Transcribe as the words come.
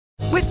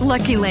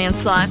Lucky Land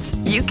Slots,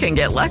 you can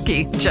get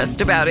lucky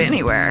just about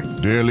anywhere.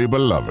 Dearly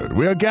beloved,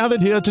 we are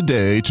gathered here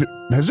today to...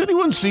 Has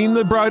anyone seen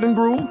the bride and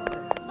groom?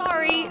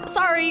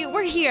 Sorry,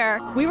 we're here.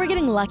 We were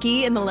getting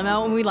lucky in the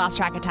limo and we lost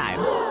track of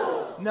time.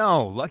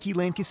 No, Lucky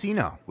Land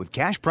Casino, with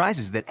cash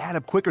prizes that add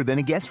up quicker than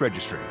a guest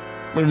registry.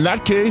 In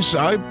that case,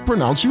 I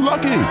pronounce you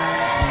lucky.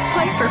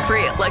 Play for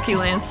free at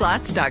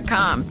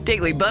LuckyLandSlots.com.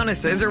 Daily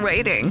bonuses are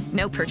waiting.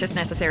 No purchase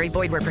necessary.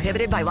 Void where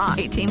prohibited by law.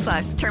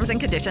 18+. Terms and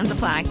conditions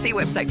apply. See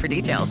website for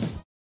details.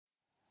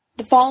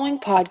 The following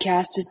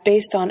podcast is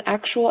based on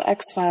actual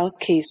X-Files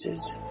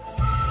cases.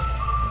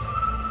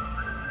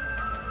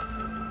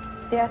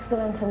 The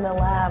accident in the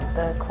lab,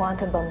 the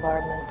quantum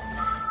bombardment,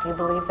 you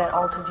believe that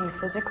altered you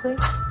physically?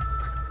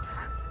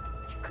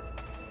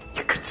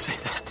 You could say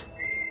that.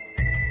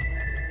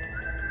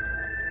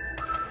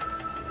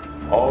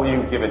 All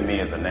you've given me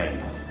is a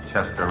name.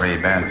 Chester Ray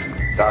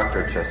Banton.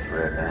 Dr. Chester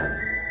Ray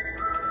Banton.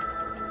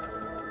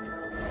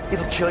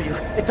 It'll kill you.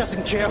 It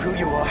doesn't care who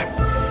you are.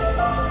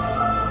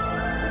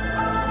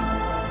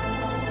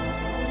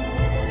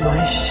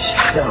 My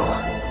shadow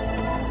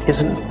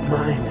isn't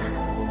mine.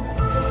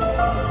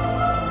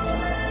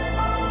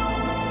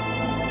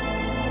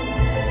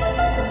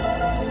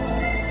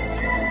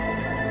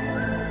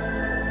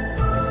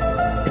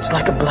 It's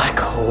like a black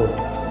hole.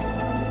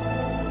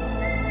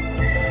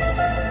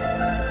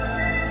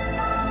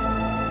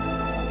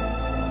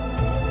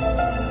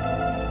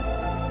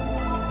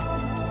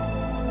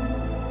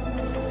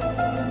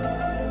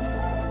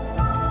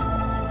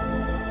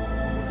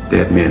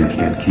 Dead men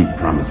can't keep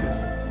promises.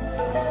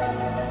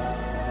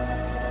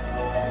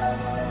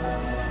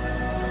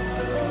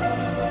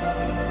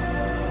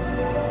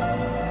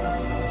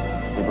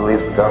 He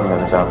believes the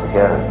government is out to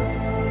get him.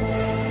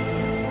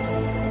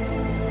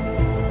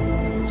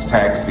 It's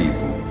tax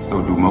season,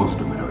 so do most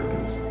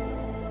Americans.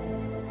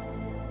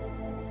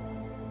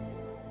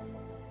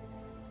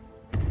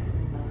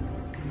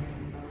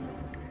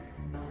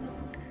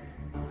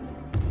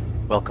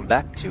 Welcome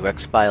back to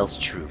X-Files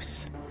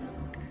Truth.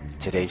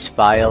 Today's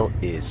file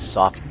is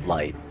Soft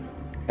Light.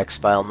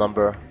 X-File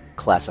number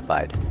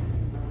classified.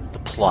 The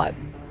plot.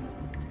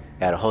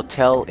 At a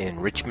hotel in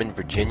Richmond,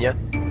 Virginia,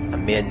 a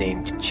man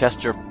named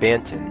Chester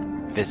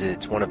Banton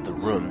visits one of the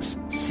rooms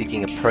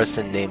seeking a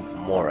person named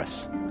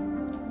Morris.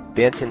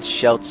 Banton's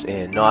shouts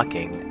and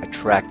knocking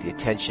attract the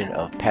attention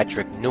of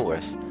Patrick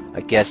Neuwirth,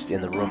 a guest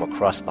in the room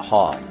across the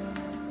hall.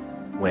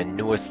 When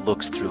Neuwirth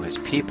looks through his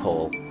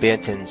peephole,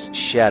 Banton's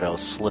shadow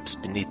slips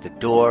beneath the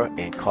door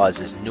and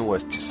causes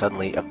Neuwirth to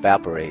suddenly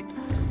evaporate,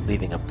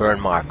 leaving a burn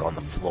mark on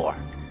the floor.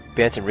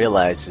 Banton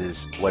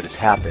realizes what has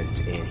happened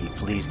and he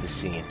flees the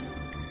scene.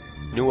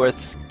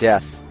 Neuwirth's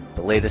death,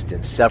 the latest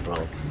in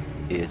several,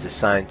 is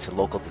assigned to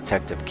local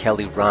detective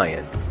Kelly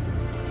Ryan.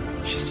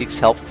 She seeks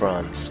help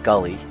from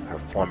Scully, her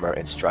former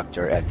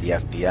instructor at the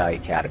FBI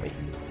Academy.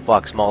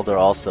 Fox Mulder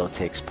also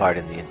takes part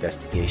in the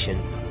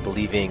investigation,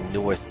 believing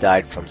Neuwirth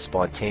died from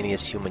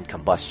spontaneous human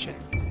combustion.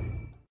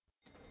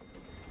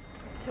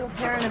 2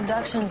 apparent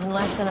abductions in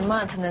less than a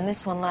month, and then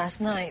this one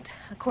last night.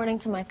 According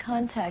to my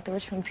contact, the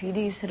Richmond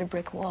PD's hit a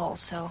brick wall,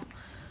 so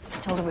I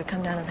told her we'd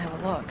come down and have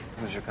a look.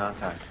 Who's your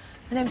contact?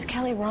 Her name's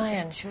Kelly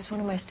Ryan. She was one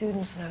of my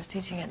students when I was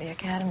teaching at the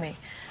academy.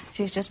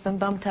 She's just been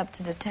bumped up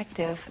to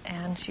detective,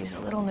 and she's a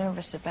little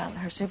nervous about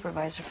her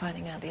supervisor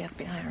finding out the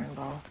FBI are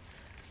involved.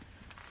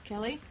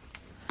 Kelly?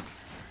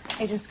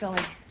 Agent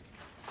Scully.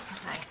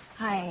 Hi.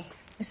 Hi.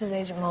 This is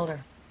Agent Mulder.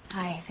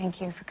 Hi, thank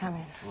you for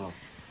coming. Well,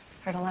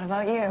 Heard a lot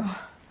about you.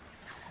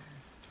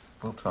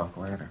 we'll talk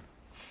later.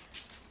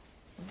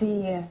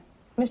 The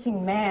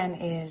missing man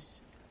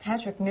is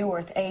Patrick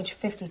Neuwirth, age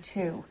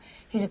 52.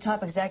 He's a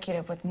top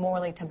executive with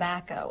Morley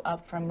Tobacco,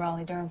 up from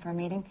Raleigh-Durham for a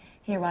meeting.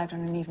 He arrived on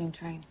an evening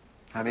train.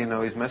 How do you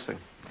know he's missing?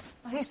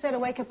 Well, he said a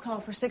wake-up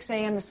call for 6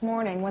 a.m. this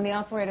morning. When the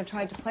operator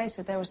tried to place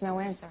it, there was no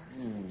answer.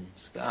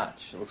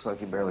 Scotch. It looks like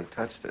he barely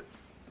touched it.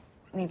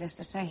 Needless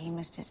to say, he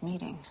missed his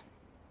meeting.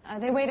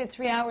 They waited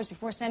 3 hours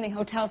before sending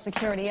hotel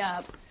security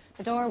up.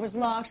 The door was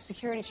locked,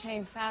 security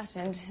chain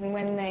fastened, and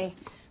when they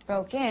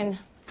broke in,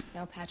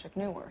 no Patrick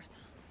Neuwirth.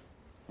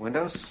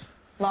 Windows?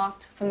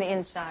 Locked from the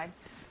inside.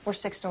 We're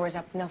 6 stories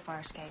up, no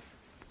fire escape.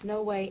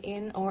 No way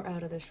in or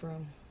out of this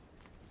room.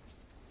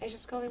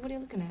 Agent Scully, what are you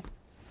looking at?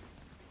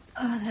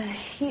 The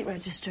heat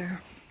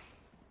register.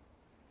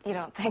 You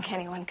don't think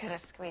anyone could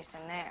have squeezed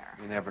in there?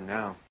 You never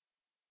know.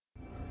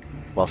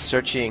 While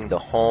searching the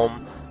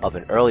home of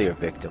an earlier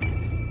victim,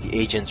 the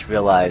agents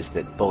realized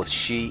that both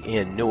she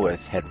and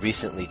Neuwirth had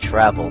recently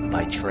traveled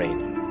by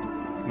train.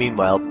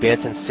 Meanwhile,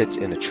 Banton sits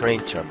in a train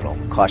terminal,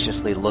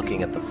 cautiously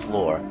looking at the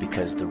floor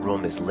because the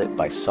room is lit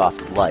by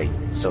soft light,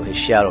 so his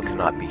shadow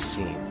cannot be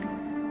seen.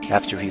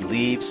 After he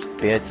leaves,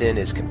 Banton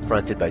is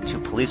confronted by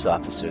 2 police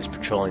officers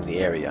patrolling the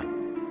area.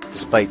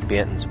 Despite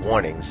Banton's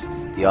warnings,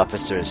 the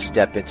officers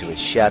step into his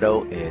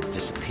shadow and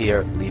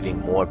disappear, leaving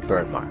more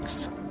burn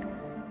marks.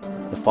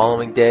 The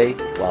following day,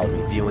 while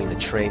reviewing the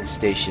train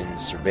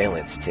station's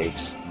surveillance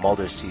tapes,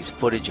 Mulder sees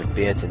footage of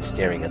Banton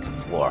staring at the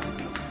floor.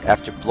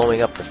 After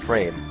blowing up the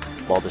frame,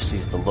 Mulder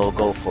sees the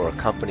logo for a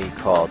company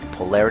called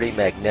Polarity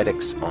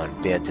Magnetics on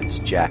Banton's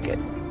jacket.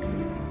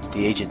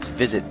 The agents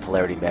visit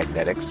Polarity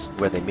Magnetics,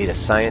 where they meet a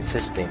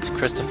scientist named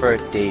Christopher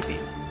Davy.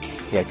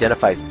 He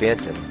identifies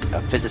Banton,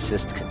 a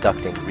physicist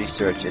conducting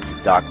research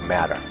into dark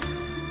matter.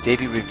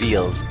 Davy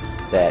reveals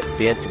that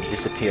Banton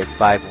disappeared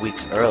 5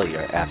 weeks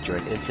earlier after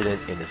an incident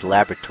in his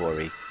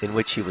laboratory in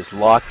which he was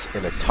locked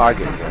in a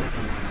target room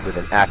with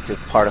an active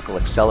particle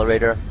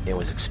accelerator and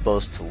was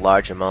exposed to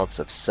large amounts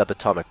of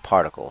subatomic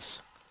particles.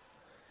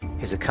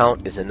 His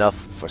account is enough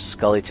for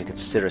Scully to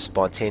consider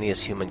spontaneous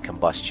human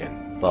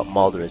combustion, but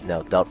Mulder is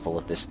now doubtful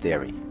of this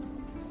theory.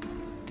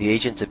 The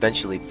agents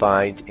eventually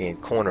find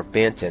and corner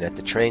Banton at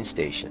the train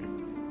station.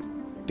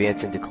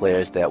 Banton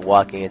declares that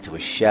walking into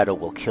his shadow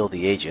will kill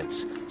the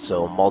agents,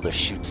 so Mulder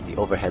shoots the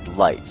overhead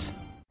lights.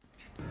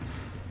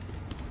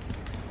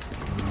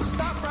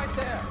 Stop right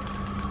there!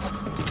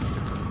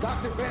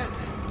 Dr. Ben!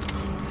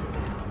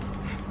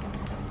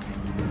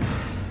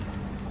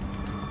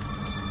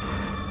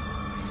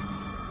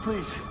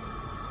 Please,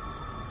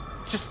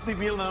 just leave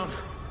me alone.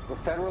 We're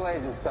federal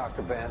agents,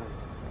 Dr. Ben.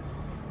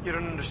 You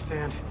don't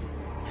understand.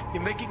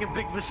 You're making a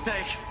big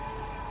mistake.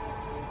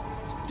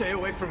 Stay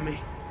away from me.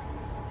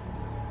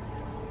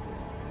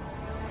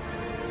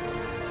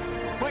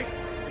 Wait!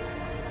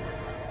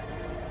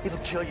 It'll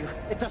kill you.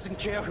 It doesn't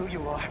care who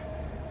you are.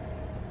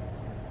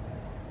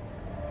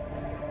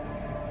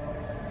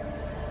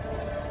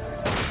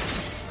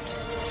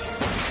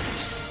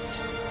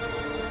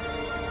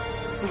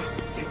 Oh,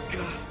 thank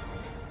God.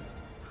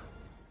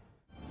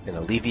 An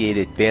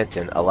alleviated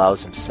Banton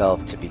allows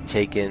himself to be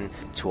taken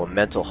to a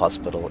mental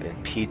hospital in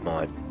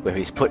Piedmont, where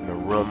he's put in a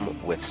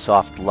room with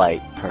soft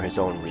light per his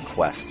own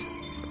request.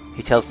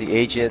 He tells the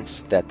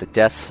agents that the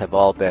deaths have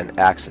all been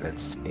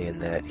accidents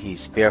and that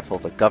he's fearful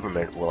the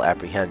government will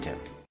apprehend him.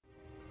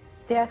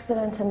 The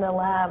accident in the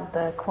lab,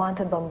 the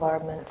quantum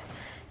bombardment,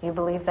 you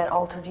believe that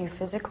altered you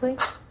physically?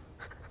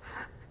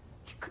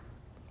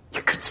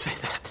 You could say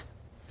that.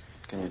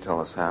 Can you tell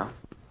us how?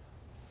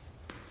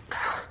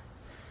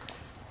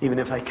 Even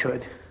if I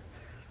could,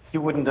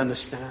 you wouldn't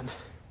understand.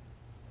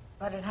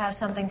 But it has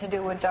something to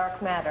do with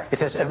dark matter. It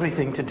has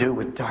everything to do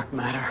with dark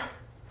matter.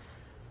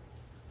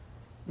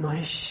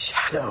 My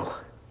shadow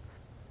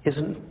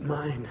isn't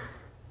mine.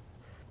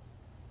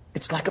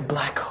 It's like a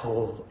black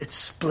hole. It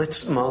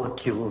splits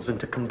molecules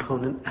into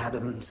component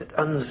atoms. It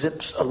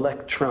unzips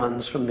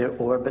electrons from their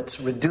orbits,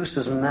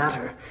 reduces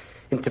matter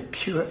into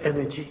pure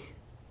energy.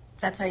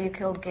 That's how you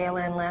killed Gail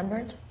Ann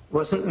Lambert?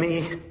 Wasn't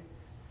me.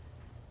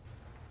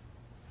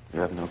 You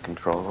have no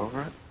control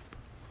over it?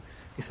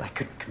 If I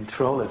could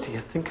control it, do you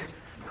think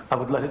I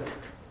would let it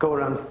go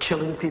around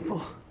killing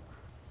people?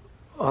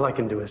 All I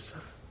can do is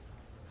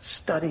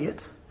study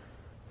it,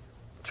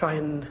 try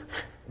and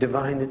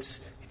divine its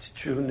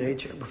true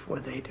nature before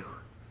they do.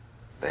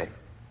 They?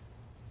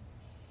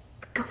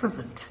 The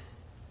government.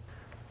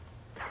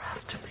 They're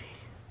after me.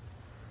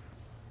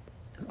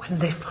 And when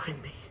they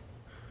find me,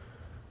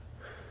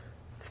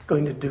 they're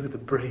going to do the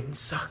brain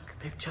suck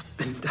they've just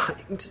been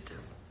dying to do.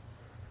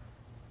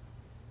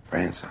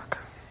 Brain suck.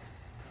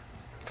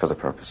 For the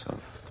purpose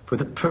of? For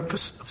the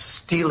purpose of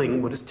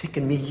stealing what has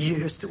taken me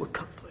years to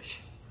accomplish.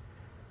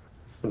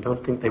 And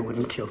don't think they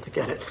wouldn't kill to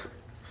get it.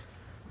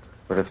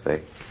 What if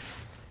they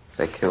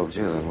killed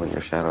you, then wouldn't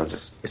your shadow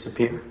just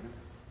disappear?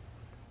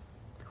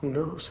 Who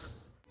knows?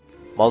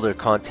 Mulder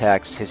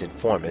contacts his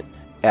informant,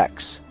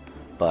 X,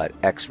 but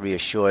X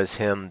reassures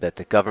him that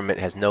the government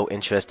has no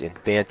interest in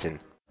Banton.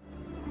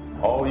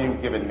 All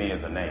you've given me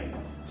is a name.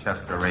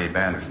 Chester Ray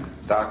Banton.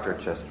 Dr.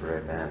 Chester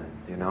Ray Banton,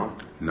 do you know?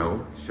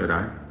 No, should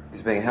I?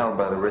 He's being held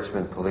by the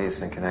Richmond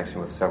police in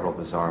connection with several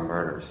bizarre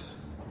murders.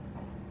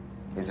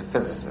 He's a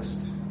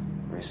physicist,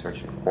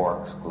 researching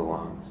quarks,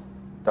 gluons,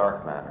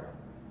 dark matter.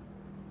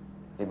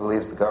 He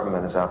believes the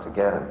government is out to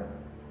get him.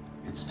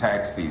 It's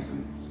tax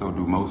season, so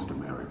do most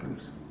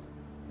Americans.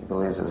 He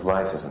believes his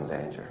life is in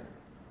danger.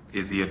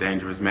 Is he a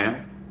dangerous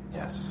man?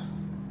 Yes.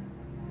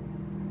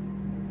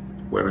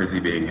 Where is he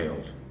being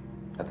held?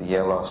 At the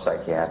Yellow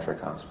Psychiatric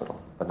Hospital,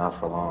 but not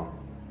for long.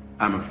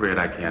 I'm afraid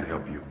I can't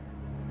help you.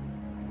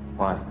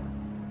 Why?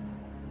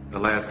 The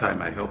last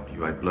time I helped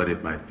you, I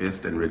blooded my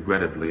fist and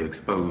regrettably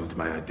exposed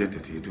my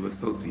identity to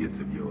associates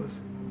of yours.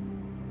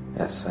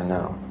 Yes, I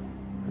know.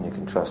 And you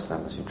can trust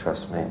them as you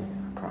trust me,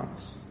 I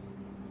promise.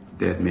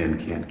 Dead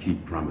men can't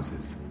keep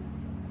promises.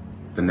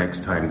 The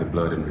next time the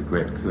blood and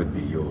regret could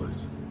be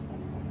yours.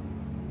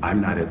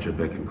 I'm not at your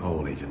beck and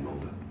call, Agent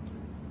Mulder.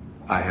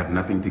 I have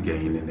nothing to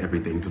gain and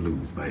everything to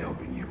lose by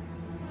helping you.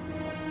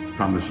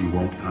 Promise you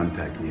won't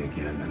contact me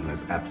again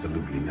unless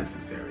absolutely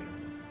necessary.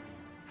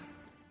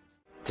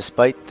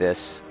 Despite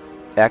this,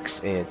 X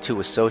and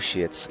two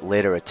associates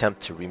later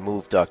attempt to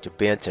remove Dr.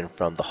 Banton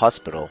from the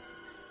hospital.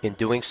 In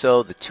doing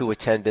so, the two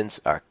attendants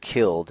are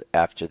killed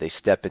after they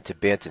step into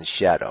Banton's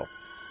shadow.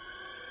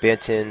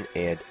 Banton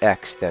and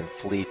X then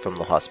flee from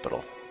the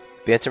hospital.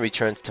 Banton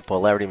returns to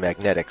Polarity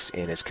Magnetics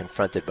and is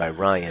confronted by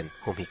Ryan,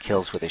 whom he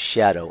kills with his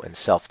shadow in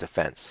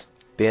self-defense.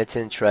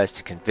 Banton tries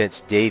to convince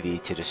Davy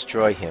to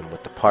destroy him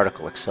with the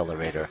particle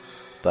accelerator,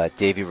 but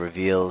Davy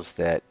reveals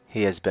that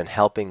he has been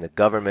helping the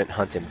government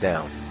hunt him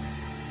down.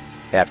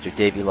 After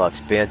Davy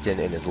locks Banton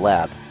in his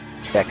lab,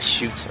 X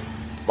shoots him.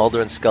 Mulder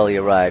and Scully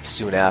arrive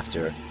soon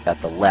after at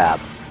the lab,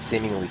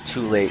 seemingly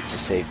too late to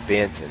save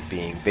Banton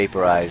being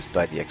vaporized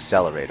by the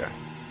accelerator.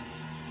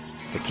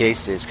 The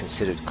case is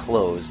considered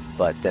closed,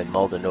 but then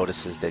Mulder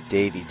notices that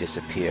Davy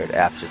disappeared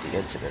after the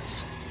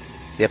incidents.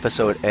 The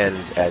episode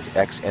ends as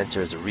X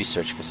enters a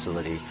research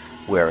facility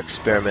where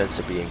experiments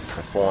are being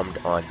performed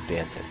on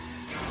Banton.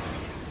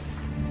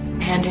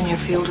 Hand in your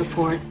field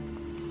report.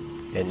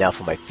 And now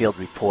for my field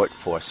report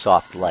for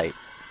Soft Light.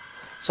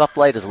 Soft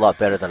Light is a lot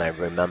better than I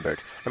remembered.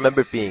 I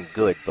remember it being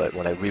good, but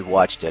when I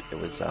rewatched it, it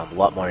was a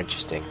lot more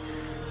interesting.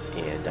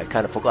 And I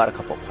kind of forgot a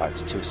couple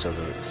parts too, so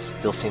it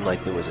still seemed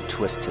like there was a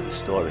twist to the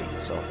story.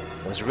 So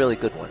it was a really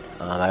good one.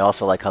 I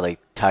also like how they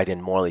tied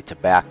in Morley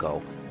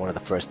Tobacco. One of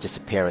the first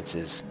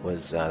disappearances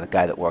was the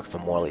guy that worked for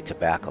Morley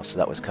Tobacco, so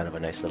that was kind of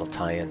a nice little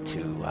tie-in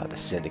to the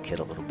Syndicate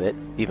a little bit,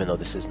 even though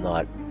this is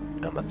not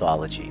a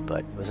mythology, but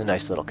it was a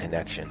nice little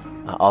connection.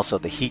 Also,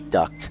 the heat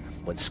duct.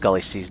 When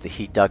Scully sees the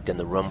heat duct in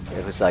the room,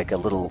 it was like a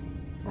little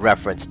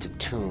reference to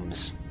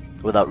tombs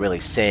without really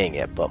saying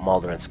it, but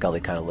Mulder and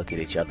Scully kind of look at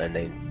each other and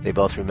they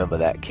both remember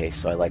that case,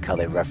 so I like how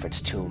they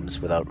reference tombs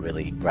without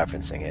really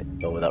referencing it,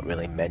 or without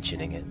really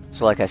mentioning it.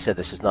 So like I said,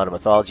 this is not a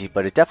mythology,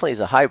 but it definitely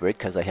is a hybrid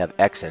because they have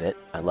X in it.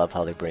 I love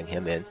how they bring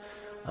him in.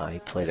 He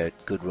played a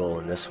good role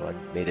in this one,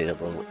 made it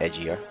a little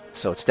edgier.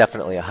 So it's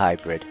definitely a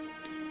hybrid.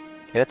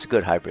 And it's a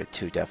good hybrid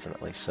too,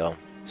 definitely. So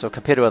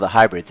compared to other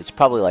hybrids, it's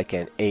probably like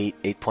an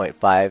 8,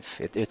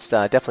 8.5. It's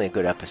definitely a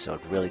good episode,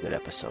 really good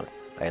episode.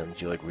 I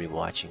enjoyed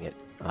rewatching it.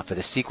 For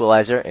the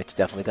sequelizer, it's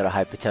definitely got a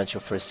high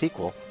potential for a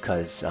sequel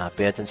because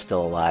Banton's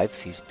still alive.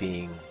 He's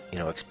being,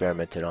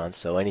 experimented on,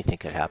 so anything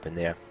could happen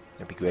there.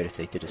 It'd be great if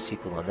they did a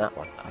sequel on that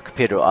one.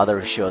 Compared to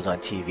other shows on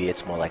TV,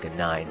 it's more like a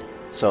 9.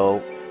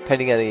 So,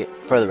 pending any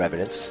further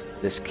evidence,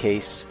 this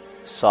case,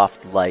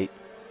 Soft Light,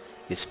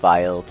 is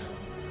filed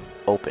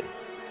open.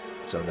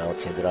 So now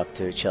let's hand it off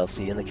to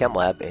Chelsea in the chem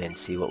lab and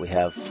see what we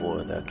have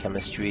for the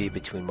chemistry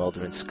between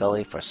Mulder and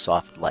Scully for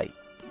Soft Light.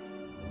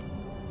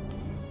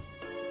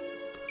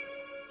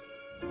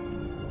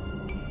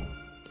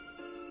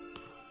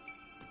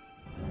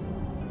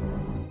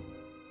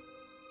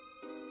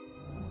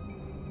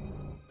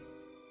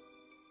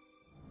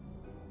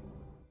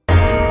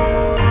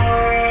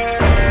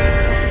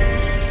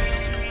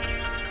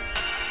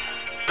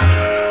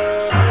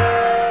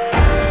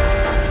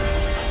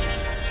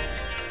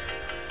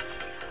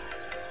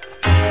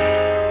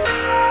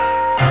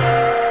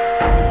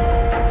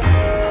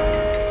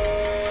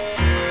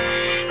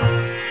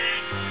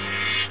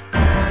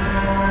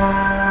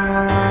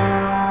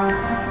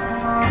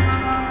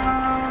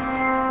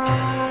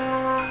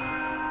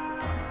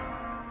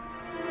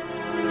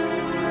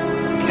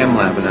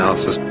 Lab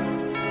analysis.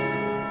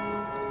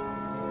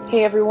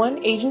 Hey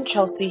everyone, Agent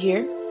Chelsea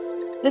here.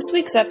 This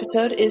week's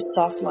episode is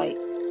Soft Light.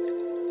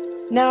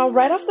 Now,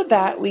 right off the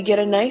bat, we get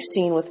a nice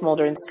scene with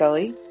Mulder and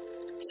Scully.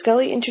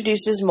 Scully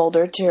introduces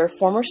Mulder to her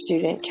former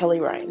student, Kelly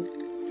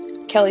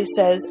Ryan. Kelly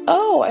says,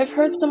 "Oh, I've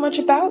heard so much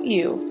about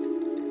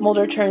you."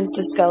 Mulder turns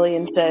to Scully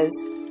and says,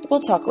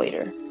 "We'll talk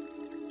later."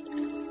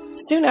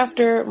 Soon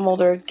after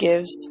Mulder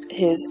gives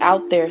his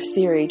out there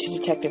theory to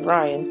Detective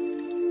Ryan,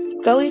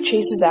 Scully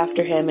chases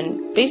after him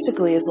and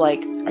basically is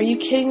like, "Are you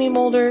kidding me,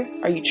 Mulder?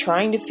 Are you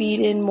trying to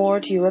feed in more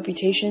to your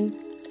reputation?"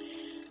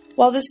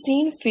 While this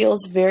scene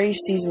feels very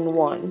season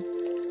 1,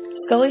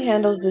 Scully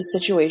handles this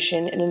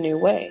situation in a new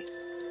way.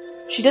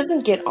 She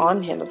doesn't get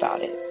on him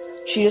about it.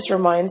 She just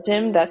reminds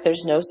him that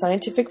there's no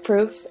scientific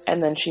proof,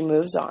 and then she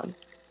moves on.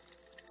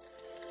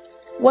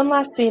 One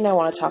last scene I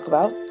want to talk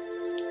about.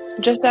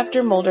 Just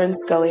after Mulder and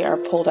Scully are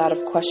pulled out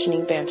of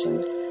questioning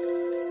Banton,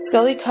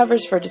 Scully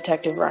covers for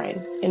Detective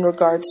Ryan in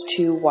regards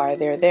to why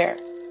they're there,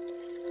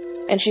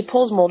 and she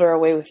pulls Mulder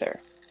away with her.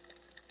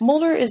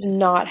 Mulder is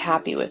not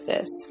happy with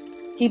this.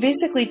 He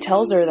basically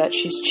tells her that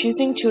she's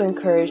choosing to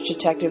encourage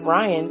Detective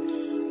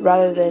Ryan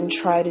rather than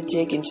try to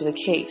dig into the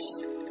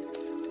case.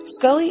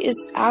 Scully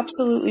is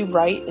absolutely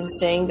right in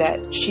saying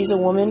that she's a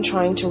woman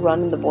trying to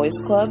run in the boys'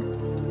 club,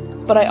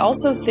 but I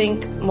also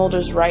think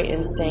Mulder's right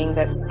in saying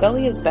that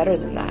Scully is better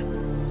than that,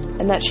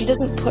 and that she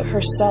doesn't put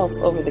herself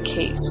over the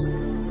case.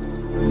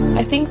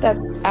 I think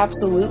that's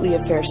absolutely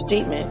a fair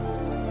statement.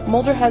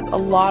 Mulder has a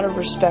lot of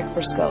respect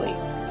for Scully.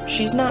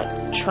 She's not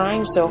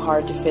trying so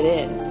hard to fit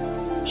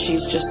in.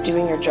 She's just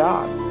doing her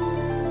job.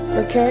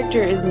 Her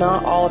character is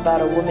not all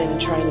about a woman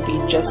trying to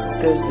be just as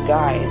good as the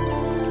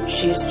guys.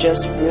 She's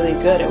just really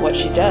good at what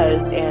she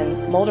does,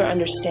 and Mulder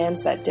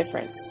understands that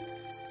difference.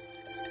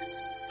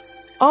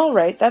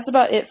 Alright, that's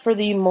about it for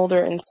the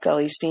Mulder and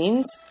Scully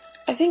scenes.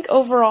 I think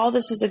overall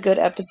this is a good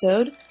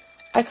episode.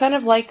 I kind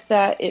of like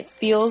that it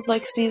feels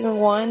like season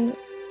 1,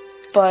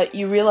 but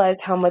you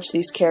realize how much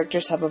these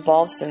characters have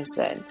evolved since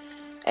then,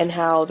 and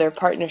how their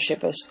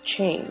partnership has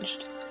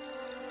changed.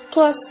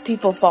 Plus,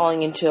 people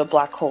falling into a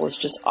black hole is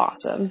just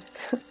awesome.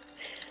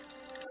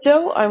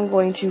 So, I'm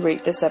going to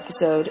rate this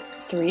episode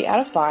 3 out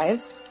of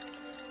 5.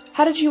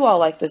 How did you all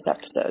like this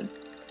episode?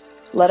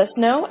 Let us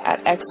know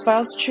at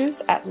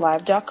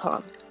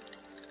xfilestruth@live.com.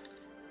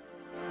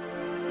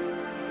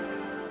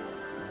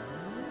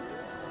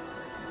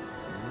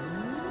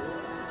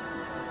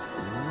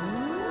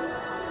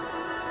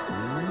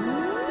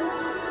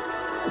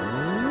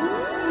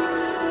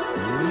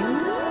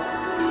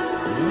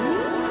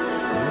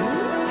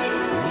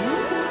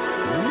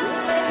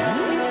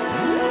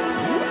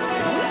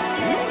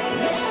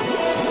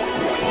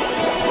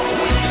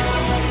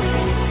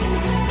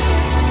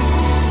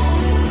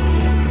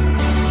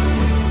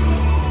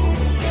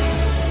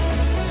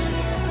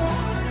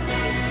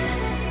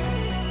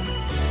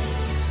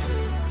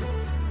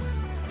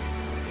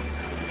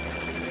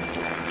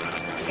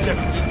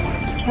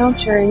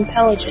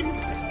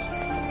 Counterintelligence.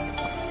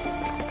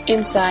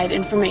 Inside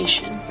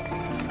information.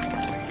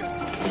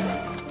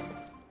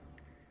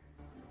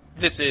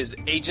 This is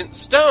Agent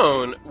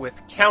Stone with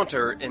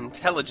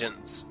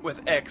Counterintelligence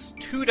with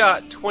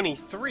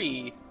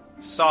X2.23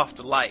 Soft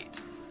Light.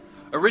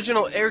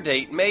 Original air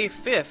date May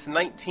 5th,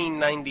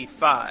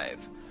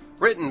 1995.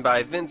 Written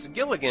by Vince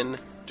Gilligan,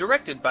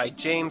 directed by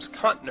James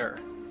Contner.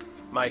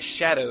 My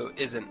shadow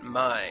isn't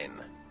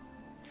mine.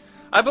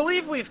 I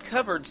believe we've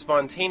covered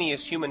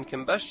spontaneous human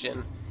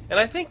combustion, and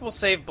I think we'll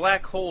save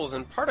black holes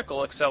and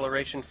particle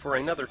acceleration for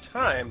another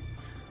time.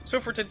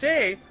 So for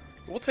today,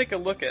 we'll take a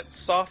look at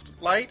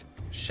soft light,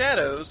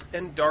 shadows,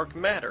 and dark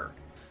matter.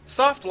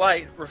 Soft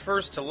light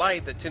refers to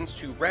light that tends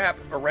to wrap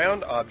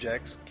around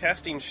objects,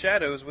 casting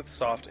shadows with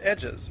soft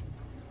edges.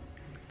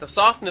 The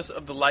softness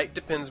of the light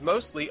depends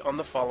mostly on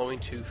the following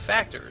two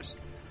factors: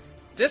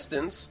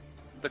 distance,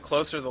 the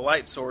closer the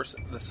light source,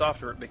 the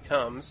softer it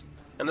becomes,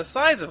 and the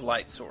size of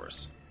light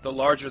source. The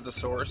larger the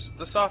source,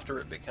 the softer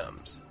it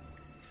becomes.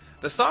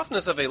 The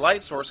softness of a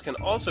light source can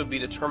also be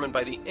determined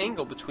by the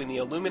angle between the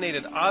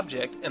illuminated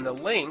object and the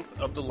length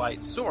of the light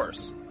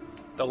source,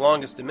 the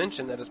longest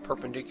dimension that is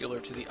perpendicular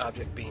to the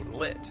object being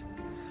lit.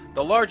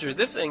 The larger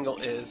this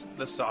angle is,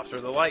 the softer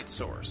the light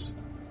source.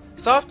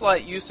 Soft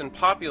light use is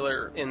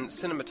popular in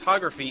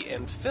cinematography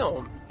and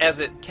film, as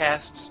it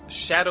casts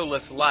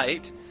shadowless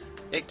light.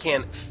 It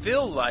can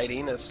fill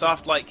lighting, as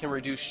soft light can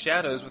reduce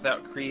shadows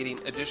without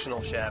creating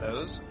additional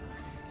shadows.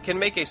 It can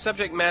make a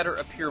subject matter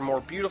appear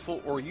more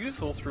beautiful or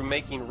youthful through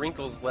making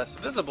wrinkles less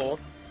visible.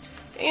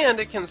 And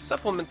it can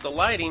supplement the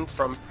lighting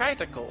from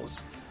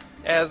practicals,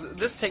 as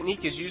this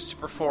technique is used to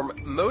perform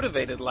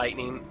motivated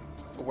lighting,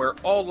 where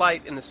all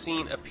light in the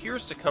scene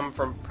appears to come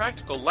from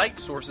practical light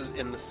sources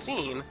in the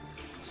scene.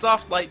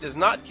 Soft light does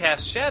not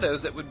cast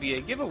shadows that would be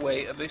a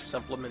giveaway of a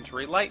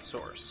supplementary light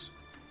source.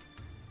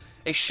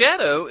 A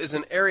shadow is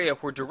an area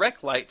where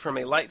direct light from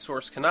a light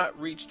source cannot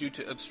reach due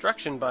to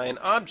obstruction by an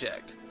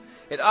object.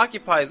 It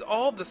occupies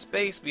all the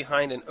space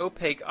behind an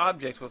opaque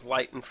object with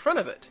light in front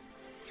of it.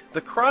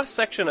 The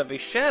cross-section of a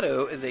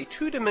shadow is a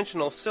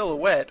two-dimensional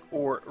silhouette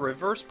or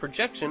reverse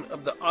projection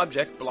of the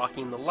object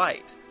blocking the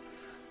light.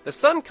 The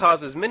sun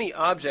causes many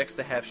objects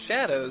to have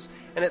shadows,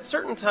 and at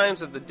certain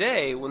times of the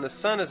day, when the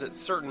sun is at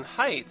certain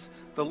heights,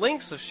 the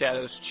lengths of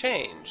shadows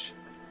change.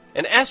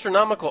 An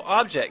astronomical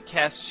object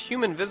casts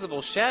human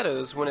visible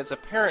shadows when its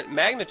apparent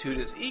magnitude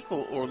is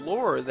equal or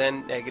lower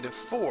than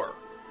 -4.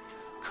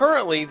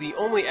 Currently, the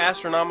only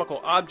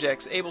astronomical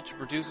objects able to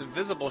produce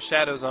visible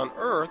shadows on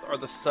Earth are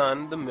the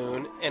Sun, the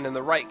Moon, and in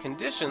the right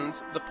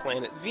conditions, the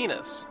planet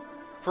Venus.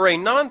 For a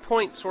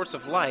non-point source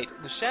of light,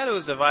 the shadow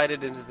is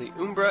divided into the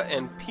umbra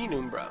and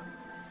penumbra.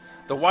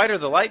 The wider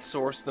the light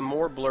source, the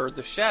more blurred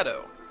the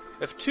shadow.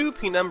 If two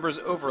penumbras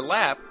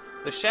overlap,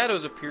 the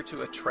shadows appear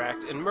to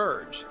attract and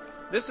merge.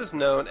 This is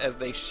known as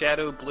the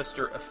shadow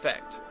blister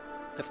effect.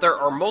 If there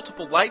are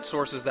multiple light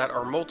sources that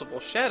are multiple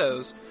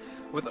shadows,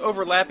 with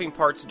overlapping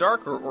parts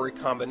darker or a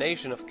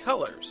combination of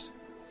colors.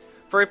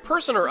 For a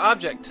person or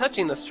object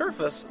touching the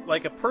surface,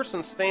 like a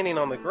person standing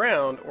on the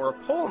ground or a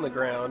pole in the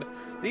ground,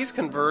 these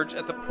converge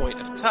at the point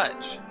of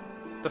touch.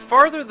 The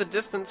farther the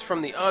distance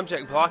from the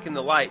object blocking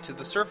the light to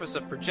the surface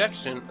of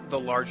projection, the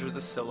larger the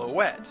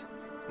silhouette.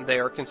 They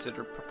are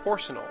considered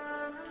proportional.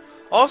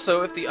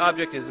 Also, if the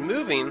object is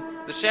moving,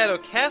 the shadow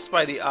cast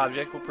by the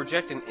object will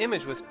project an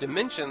image with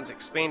dimensions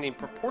expanding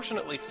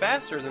proportionately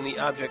faster than the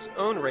object's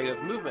own rate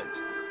of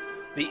movement.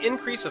 The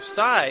increase of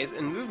size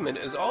and movement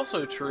is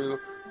also true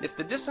if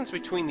the distance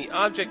between the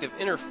object of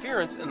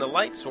interference and the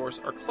light source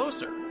are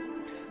closer.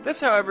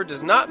 This, however,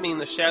 does not mean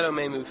the shadow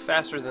may move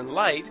faster than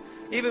light,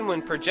 even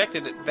when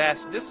projected at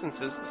vast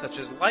distances such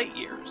as light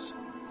years.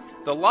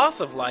 The loss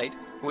of light,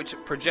 which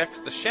projects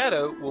the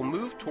shadow, will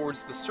move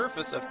towards the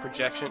surface of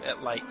projection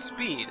at light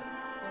speed.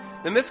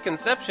 The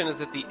misconception is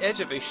that the edge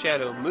of a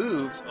shadow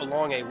moves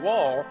along a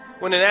wall,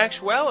 when in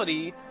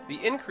actuality,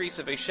 the increase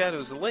of a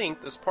shadow's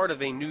length is part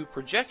of a new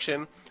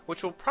projection,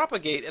 which will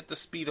propagate at the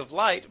speed of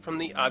light from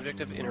the object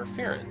of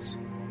interference.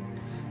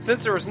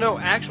 Since there is no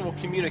actual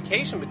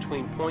communication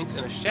between points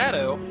in a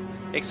shadow,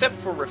 except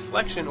for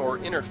reflection or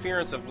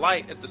interference of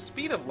light at the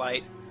speed of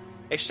light,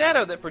 a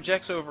shadow that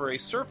projects over a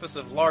surface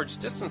of large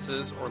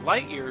distances or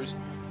light years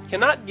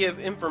cannot give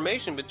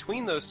information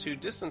between those two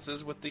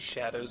distances with the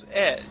shadow's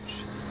edge.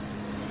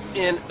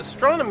 In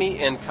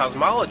astronomy and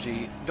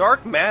cosmology,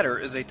 dark matter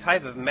is a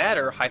type of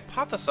matter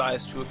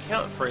hypothesized to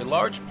account for a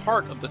large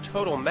part of the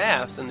total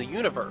mass in the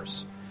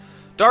universe.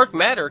 Dark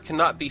matter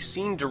cannot be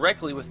seen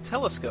directly with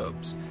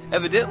telescopes.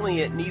 Evidently,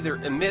 it neither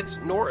emits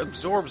nor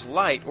absorbs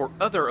light or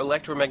other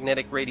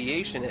electromagnetic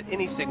radiation at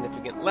any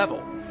significant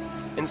level.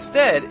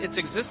 Instead, its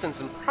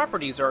existence and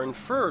properties are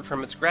inferred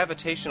from its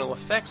gravitational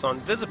effects on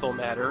visible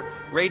matter,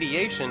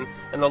 radiation,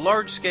 and the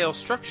large-scale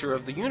structure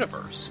of the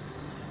universe.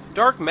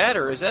 Dark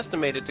matter is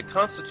estimated to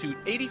constitute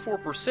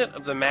 84%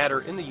 of the matter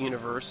in the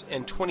universe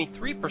and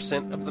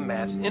 23% of the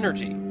mass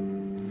energy.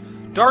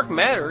 Dark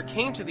matter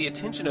came to the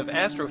attention of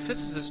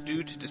astrophysicists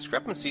due to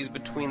discrepancies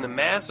between the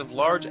mass of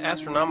large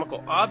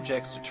astronomical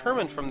objects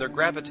determined from their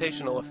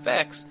gravitational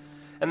effects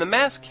and the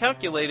mass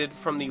calculated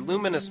from the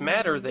luminous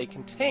matter they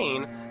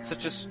contain,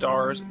 such as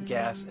stars,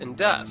 gas, and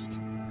dust.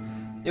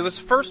 It was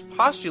first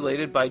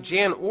postulated by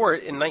Jan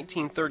Oort in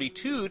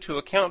 1932 to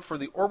account for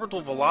the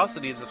orbital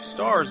velocities of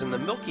stars in the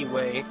Milky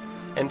Way,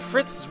 and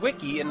Fritz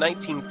Zwicky in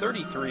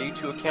 1933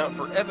 to account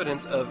for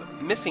evidence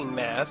of missing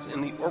mass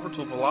in the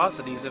orbital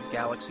velocities of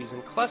galaxies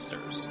and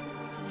clusters.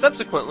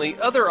 Subsequently,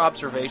 other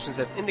observations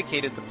have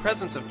indicated the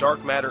presence of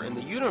dark matter in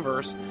the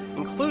universe,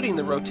 including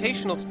the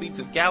rotational speeds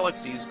of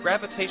galaxies,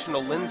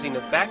 gravitational lensing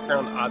of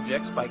background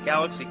objects by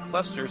galaxy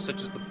clusters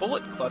such as the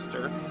Bullet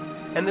Cluster,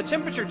 and the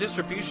temperature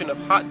distribution of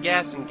hot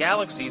gas in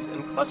galaxies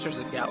and clusters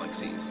of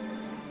galaxies.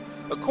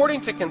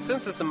 According to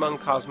consensus among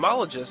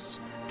cosmologists,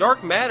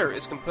 dark matter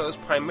is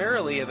composed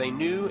primarily of a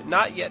new,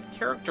 not yet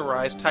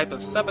characterized type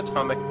of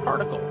subatomic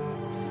particle.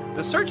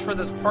 The search for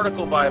this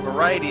particle by a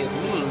variety of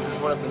means is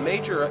one of the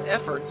major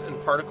efforts in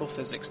particle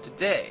physics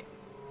today.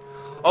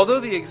 Although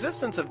the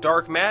existence of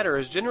dark matter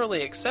is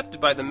generally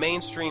accepted by the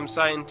mainstream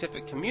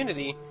scientific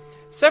community,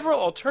 several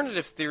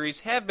alternative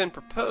theories have been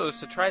proposed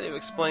to try to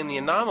explain the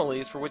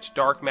anomalies for which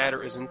dark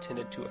matter is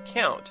intended to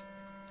account.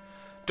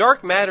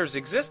 Dark matter's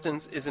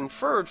existence is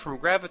inferred from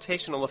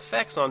gravitational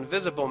effects on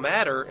visible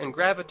matter and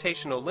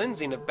gravitational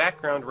lensing of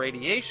background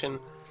radiation,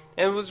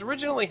 and was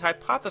originally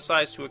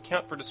hypothesized to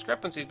account for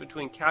discrepancies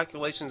between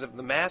calculations of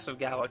the mass of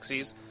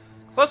galaxies,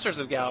 clusters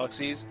of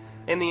galaxies,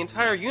 and the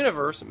entire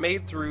universe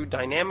made through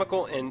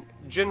dynamical and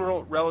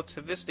general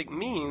relativistic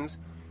means,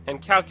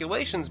 and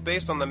calculations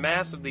based on the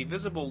mass of the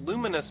visible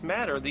luminous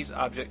matter these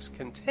objects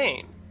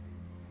contain.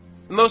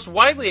 The most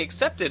widely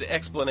accepted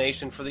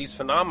explanation for these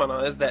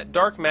phenomena is that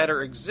dark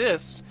matter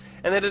exists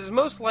and that it is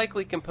most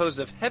likely composed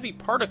of heavy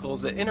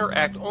particles that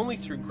interact only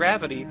through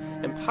gravity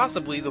and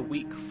possibly the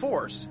weak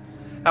force.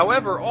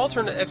 However,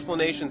 alternate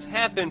explanations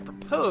have been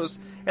proposed,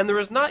 and there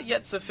is not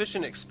yet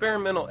sufficient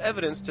experimental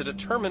evidence to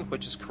determine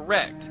which is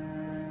correct.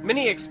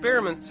 Many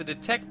experiments to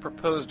detect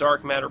proposed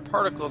dark matter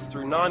particles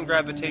through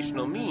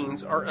non-gravitational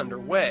means are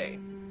underway.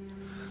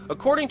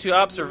 According to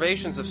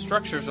observations of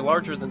structures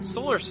larger than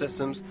solar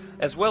systems,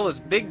 as well as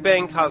Big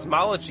Bang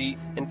cosmology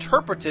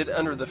interpreted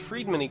under the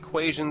Friedmann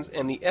equations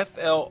and the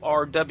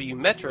FLRW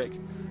metric,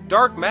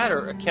 dark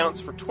matter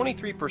accounts for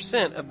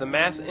 23% of the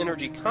mass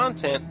energy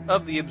content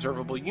of the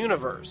observable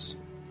universe.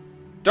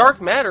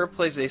 Dark matter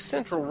plays a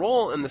central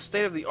role in the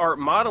state-of-the-art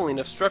modeling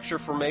of structure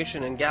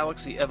formation and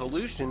galaxy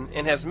evolution,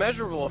 and has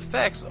measurable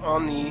effects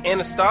on the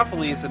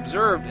anisotrophies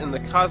observed in the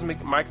cosmic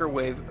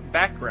microwave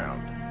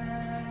background.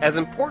 As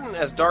important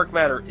as dark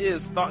matter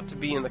is thought to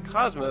be in the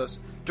cosmos,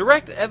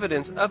 direct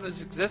evidence of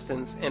its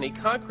existence and a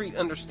concrete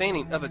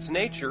understanding of its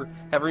nature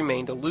have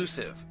remained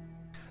elusive.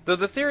 Though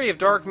the theory of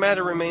dark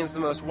matter remains the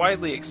most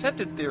widely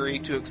accepted theory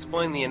to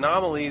explain the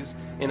anomalies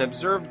in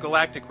observed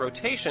galactic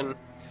rotation,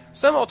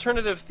 some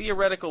alternative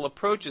theoretical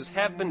approaches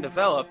have been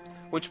developed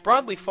which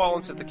broadly fall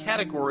into the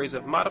categories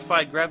of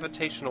modified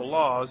gravitational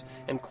laws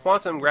and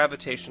quantum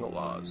gravitational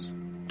laws.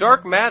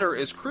 Dark matter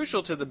is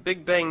crucial to the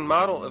Big Bang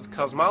model of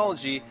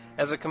cosmology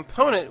as a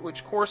component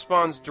which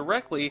corresponds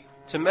directly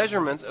to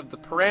measurements of the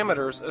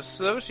parameters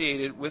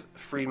associated with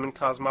Friedmann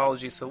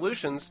cosmology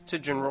solutions to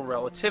general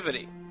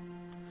relativity.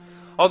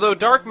 Although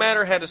dark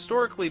matter had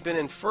historically been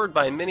inferred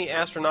by many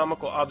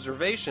astronomical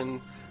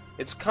observations,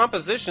 its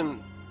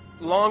composition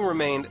long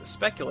remained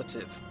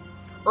speculative.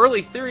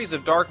 Early theories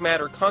of dark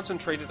matter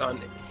concentrated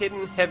on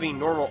hidden heavy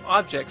normal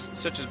objects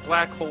such as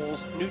black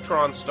holes,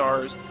 neutron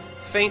stars,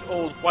 faint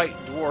old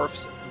white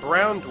dwarfs,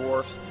 brown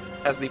dwarfs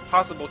as the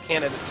possible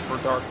candidates for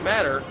dark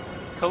matter,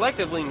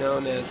 collectively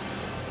known as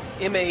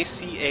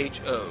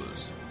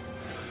MACHOs.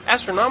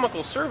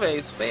 Astronomical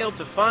surveys failed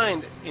to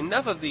find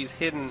enough of these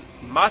hidden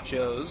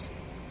machos.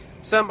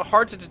 Some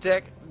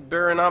hard-to-detect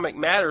baronomic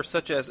matter,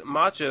 such as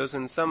machos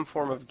in some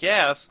form of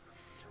gas,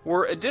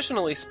 were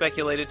additionally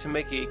speculated to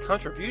make a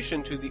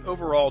contribution to the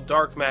overall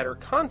dark matter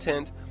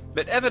content,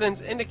 but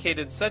evidence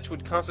indicated such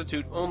would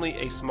constitute only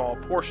a small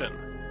portion.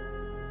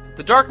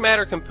 The dark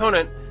matter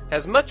component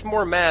has much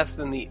more mass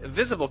than the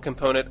visible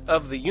component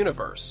of the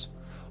universe.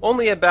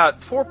 Only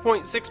about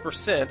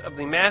 4.6% of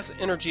the mass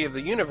energy of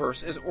the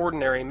universe is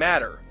ordinary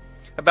matter.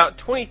 About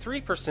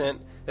 23%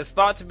 is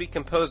thought to be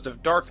composed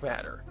of dark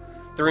matter.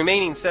 The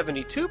remaining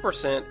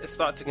 72% is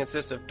thought to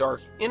consist of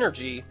dark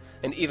energy,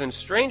 an even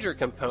stranger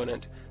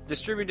component,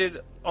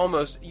 distributed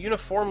almost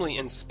uniformly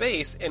in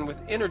space and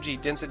with energy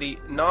density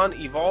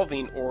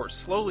non-evolving or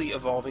slowly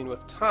evolving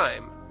with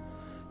time.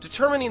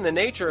 Determining the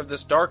nature of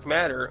this dark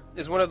matter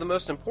is one of the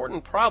most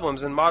important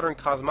problems in modern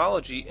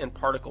cosmology and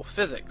particle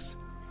physics.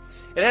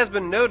 It has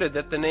been noted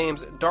that the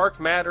names dark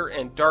matter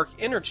and dark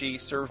energy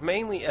serve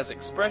mainly as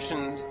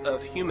expressions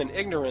of human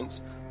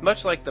ignorance,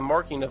 much like the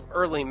marking of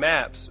early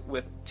maps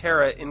with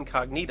terra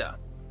incognita.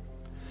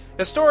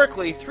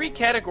 Historically, 3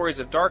 categories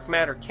of dark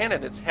matter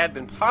candidates had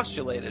been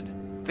postulated.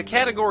 The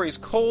categories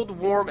cold,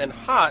 warm, and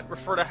hot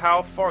refer to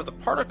how far the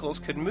particles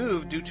could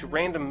move due to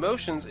random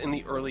motions in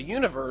the early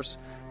universe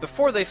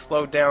before they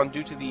slowed down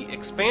due to the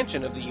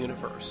expansion of the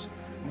universe.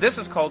 This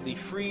is called the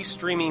free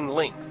streaming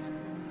length.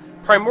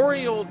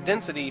 Primordial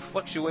density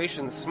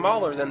fluctuations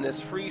smaller than this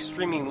free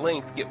streaming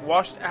length get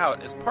washed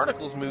out as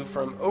particles move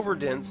from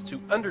overdense to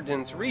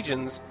underdense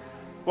regions,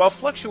 while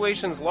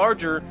fluctuations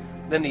larger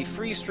than the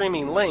free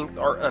streaming length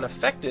are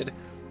unaffected.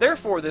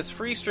 Therefore, this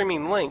free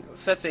streaming length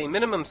sets a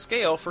minimum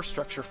scale for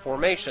structure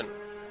formation.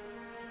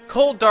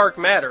 Cold dark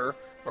matter,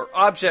 or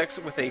objects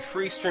with a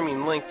free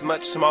streaming length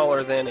much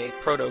smaller than a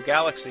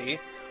protogalaxy,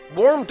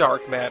 warm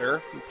dark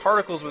matter,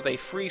 particles with a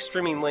free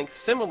streaming length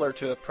similar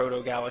to a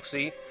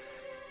protogalaxy,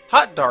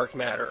 hot dark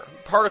matter,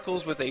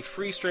 particles with a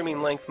free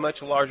streaming length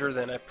much larger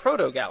than a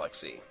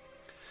protogalaxy.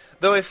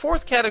 Though a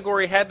 4th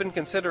category had been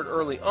considered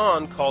early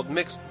on, called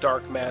mixed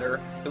dark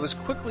matter, it was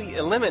quickly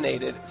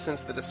eliminated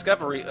since the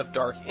discovery of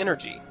dark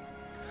energy.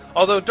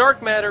 Although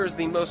dark matter is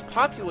the most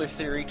popular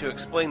theory to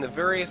explain the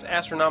various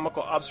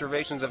astronomical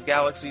observations of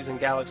galaxies and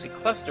galaxy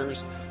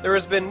clusters, there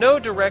has been no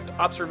direct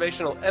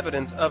observational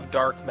evidence of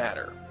dark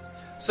matter.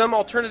 Some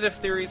alternative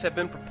theories have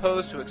been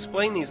proposed to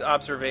explain these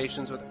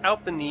observations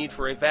without the need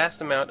for a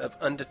vast amount of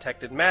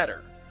undetected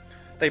matter.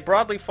 They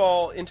broadly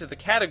fall into the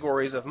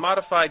categories of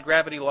modified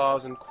gravity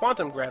laws and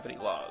quantum gravity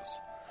laws.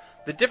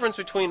 The difference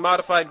between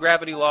modified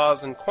gravity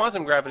laws and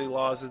quantum gravity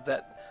laws is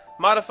that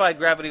modified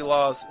gravity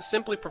laws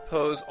simply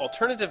propose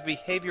alternative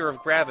behavior of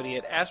gravity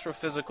at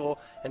astrophysical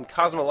and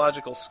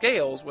cosmological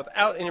scales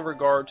without any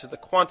regard to the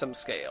quantum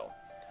scale.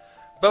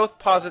 Both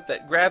posit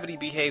that gravity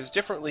behaves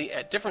differently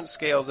at different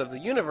scales of the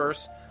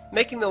universe,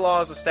 making the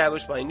laws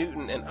established by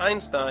Newton and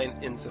Einstein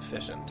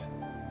insufficient.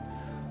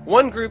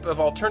 One group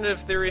of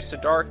alternative theories to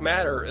dark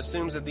matter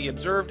assumes that the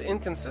observed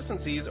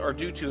inconsistencies are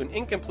due to an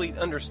incomplete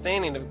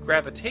understanding of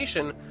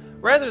gravitation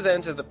rather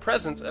than to the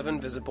presence of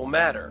invisible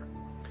matter.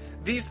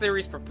 These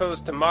theories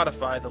propose to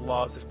modify the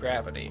laws of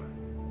gravity.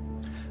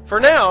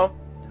 For now,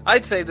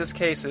 I'd say this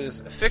case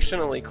is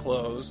fictionally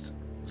closed,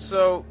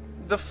 so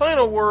the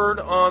final word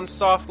on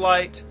Soft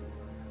Light: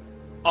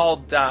 I'll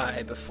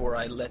die before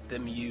I let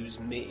them use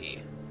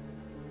me.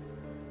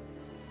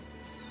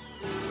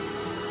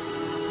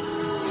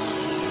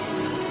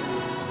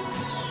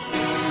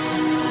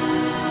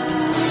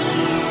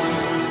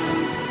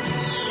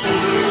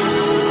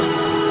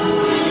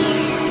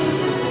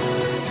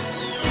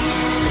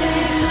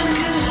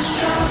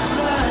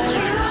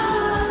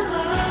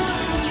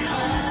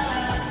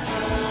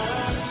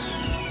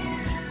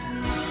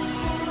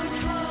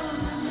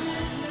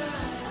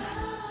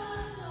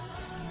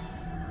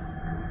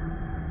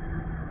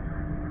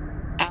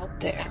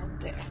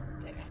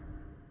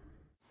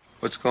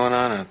 What's going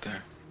on out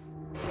there?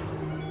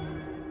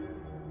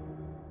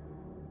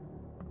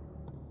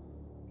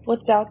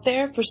 What's out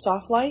there for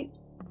Soft Light?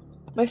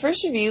 My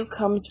first review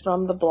comes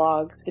from the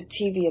blog The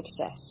TV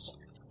Obsessed.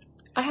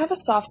 I have a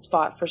soft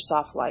spot for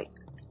Soft Light,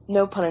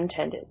 no pun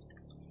intended.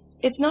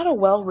 It's not a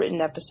well-written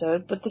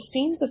episode, but the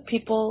scenes of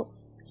people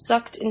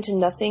sucked into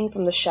nothing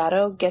from the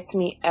shadow gets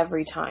me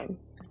every time.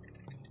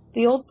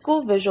 The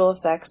old-school visual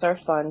effects are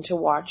fun to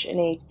watch in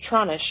a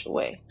Tronish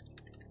way.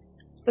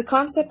 The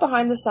concept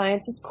behind the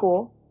science is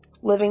cool,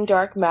 living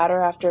dark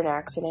matter after an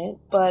accident,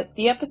 but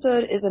the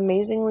episode is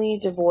amazingly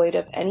devoid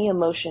of any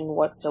emotion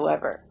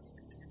whatsoever.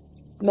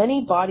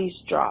 Many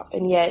bodies drop,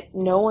 and yet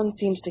no one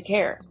seems to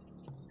care.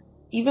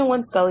 Even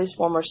when Scully's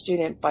former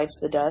student bites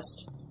the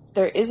dust,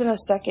 there isn't a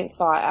second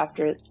thought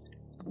after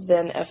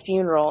than a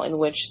funeral in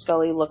which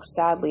Scully looks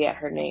sadly at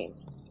her name.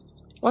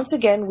 Once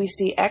again, we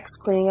see X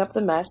cleaning up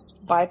the mess,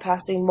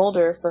 bypassing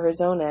Mulder for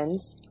his own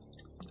ends.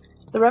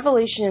 The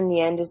revelation in the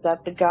end is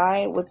that the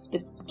guy with the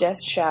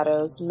death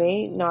shadows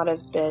may not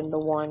have been the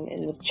one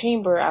in the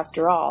chamber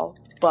after all,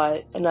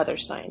 but another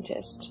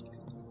scientist.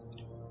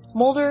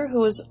 Mulder,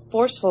 who is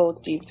forceful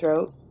with Deep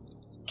Throat,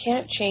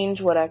 can't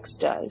change what X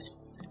does,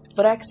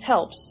 but X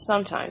helps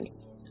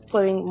sometimes,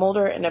 putting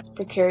Mulder in a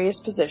precarious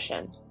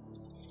position.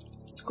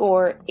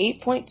 Score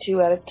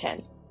 8.2 out of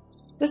 10.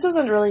 This was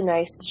a really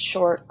nice,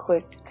 short,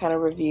 quick kind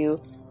of review,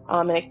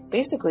 and it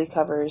basically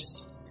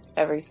covers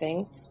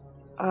everything.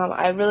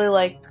 I really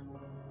like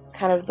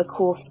kind of the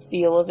cool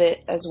feel of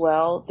it as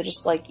well.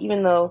 Just like,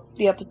 even though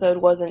the episode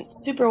wasn't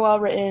super well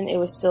written, it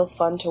was still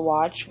fun to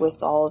watch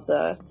with all of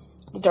the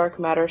dark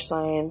matter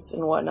science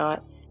and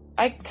whatnot.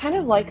 I kind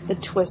of like the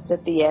twist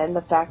at the end,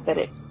 the fact that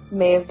it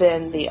may have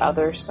been the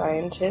other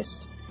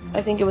scientist.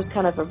 I think it was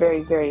kind of a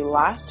very, very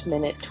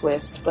last-minute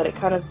twist, but it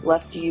kind of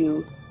left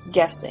you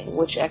guessing,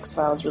 which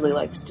X-Files really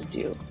likes to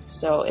do.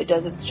 So it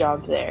does its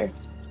job there.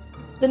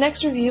 The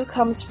next review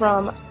comes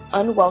from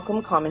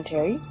Unwelcome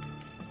Commentary.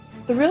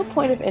 The real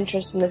point of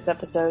interest in this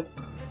episode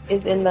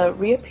is in the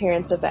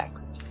reappearance of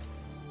X.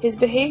 His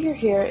behavior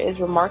here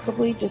is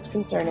remarkably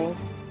disconcerting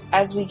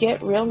as we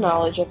get real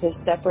knowledge of his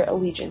separate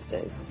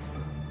allegiances.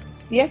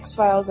 The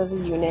X-Files as a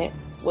unit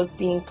was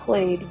being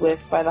played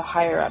with by the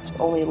higher-ups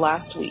only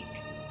last week,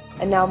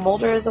 and now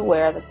Mulder is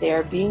aware that they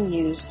are being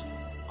used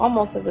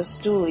almost as a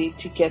stoolie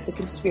to get the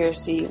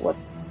conspiracy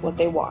what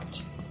they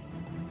want.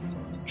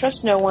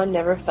 Trust no one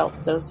never felt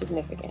so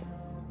significant.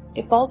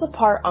 It falls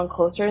apart on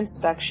closer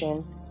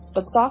inspection,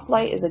 but Soft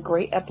Light is a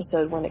great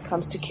episode when it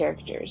comes to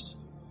characters.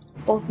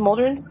 Both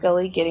Mulder and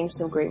Scully getting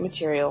some great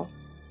material,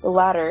 the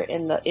latter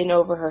in the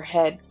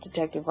in-over-her-head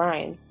Detective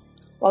Ryan,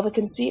 while the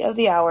conceit of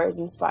the hour is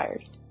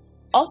inspired.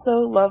 Also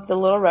love the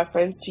little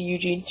reference to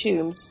Eugene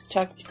Toombs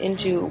tucked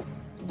into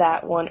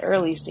that one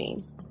early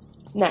scene.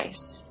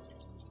 Nice.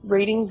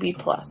 Rating B+.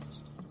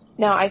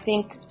 Now, I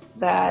think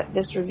that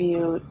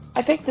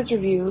I picked this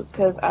review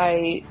because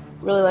I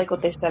really like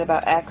what they said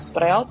about X,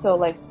 but I also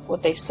like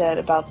what they said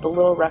about the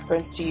little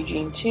reference to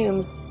Eugene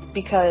Toombs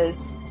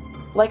because,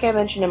 like I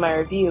mentioned in my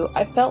review,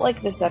 I felt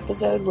like this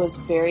episode was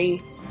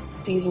very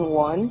season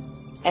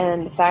 1,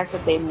 and the fact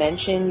that they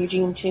mention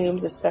Eugene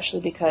Toombs, especially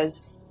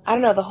because, I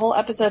don't know, the whole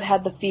episode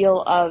had the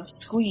feel of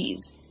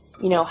Squeeze,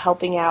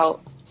 helping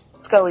out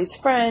Scully's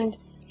friend,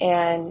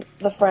 and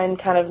the friend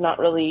kind of not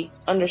really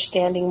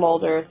understanding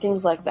Mulder,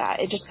 things like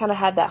that. It just kind of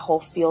had that whole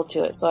feel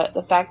to it, so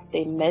the fact that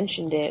they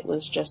mentioned it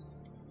was just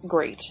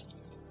great.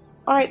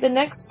 Alright, the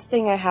next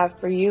thing I have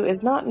for you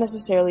is not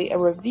necessarily a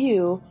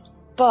review,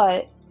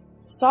 but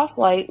Soft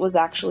Light was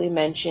actually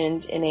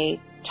mentioned in a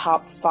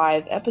top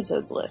 5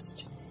 episodes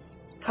list.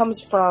 It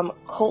comes from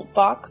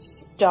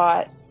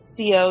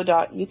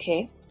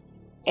cultbox.co.uk,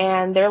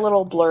 and their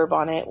little blurb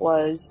on it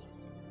was,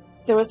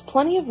 "There was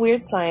plenty of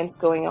weird science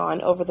going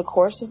on over the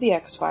course of the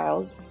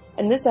X-Files,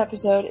 and this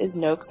episode is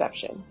no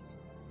exception.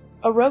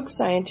 A rogue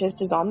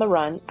scientist is on the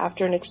run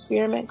after an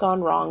experiment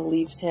gone wrong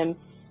leaves him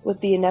with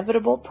the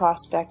inevitable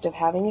prospect of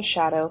having a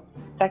shadow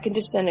that can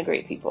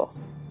disintegrate people.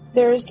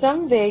 There is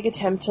some vague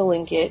attempt to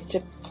link it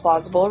to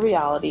plausible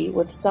reality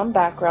with some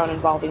background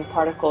involving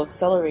particle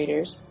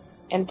accelerators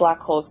and black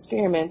hole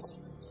experiments,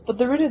 but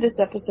the root of this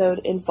episode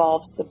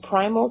involves the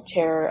primal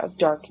terror of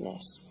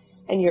darkness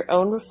and your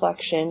own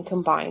reflection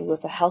combined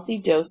with a healthy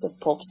dose of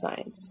pulp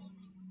science."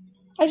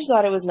 I just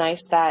thought it was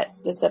nice that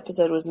this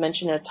episode was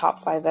mentioned in a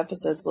top 5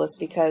 episodes list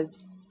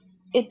because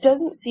it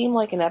doesn't seem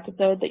like an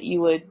episode that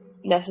you would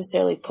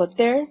necessarily put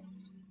there,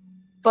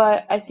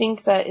 but I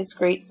think that it's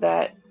great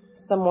that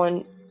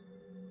someone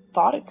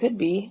thought it could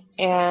be,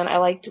 and I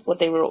liked what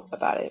they wrote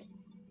about it.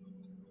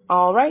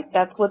 Alright,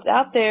 that's what's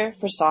out there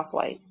for Soft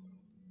Light.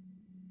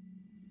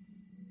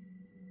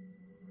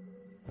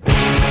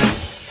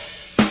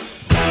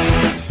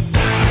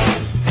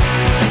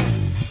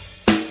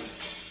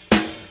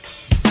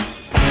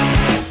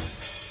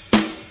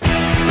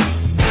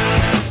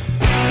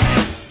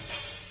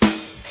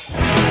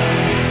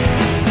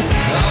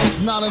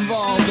 Not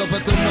involved up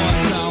at the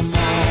Northtown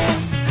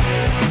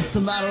Mall. As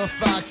a matter of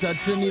fact, I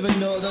didn't even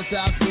know that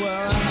that's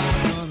where it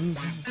happened.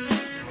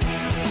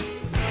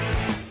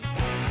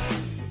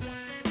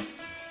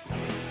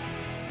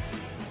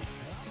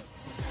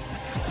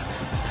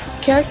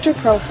 Character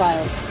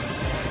profiles.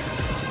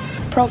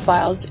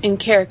 Profiles in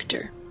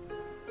character.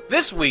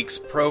 This week's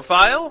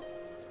profile,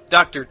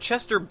 Dr.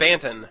 Chester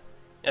Banton,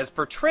 as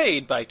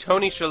portrayed by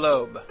Tony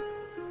Shalhoub.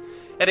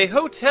 At a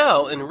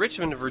hotel in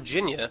Richmond,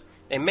 Virginia,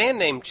 a man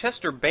named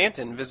Chester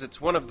Banton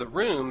visits one of the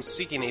rooms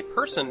seeking a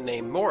person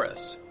named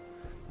Morris.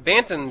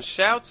 Banton's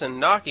shouts and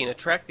knocking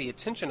attract the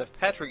attention of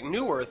Patrick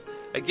Newworth,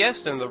 a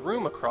guest in the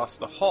room across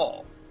the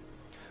hall.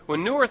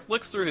 When Newworth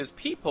looks through his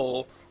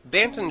peephole,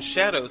 Banton's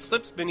shadow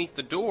slips beneath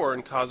the door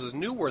and causes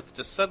Newworth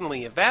to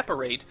suddenly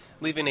evaporate,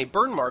 leaving a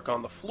burn mark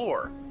on the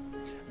floor.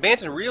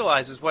 Banton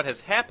realizes what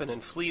has happened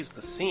and flees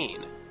the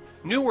scene.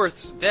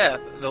 Newworth's death,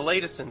 the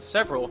latest in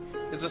several,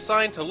 is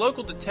assigned to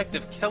local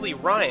detective Kelly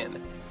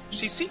Ryan.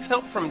 She seeks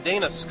help from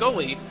Dana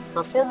Scully,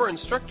 her former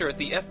instructor at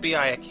the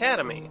FBI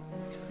Academy.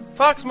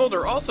 Fox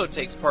Mulder also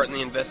takes part in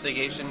the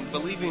investigation,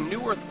 believing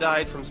Newworth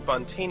died from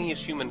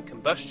spontaneous human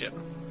combustion.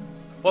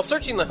 While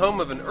searching the home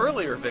of an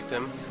earlier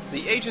victim,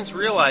 the agents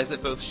realize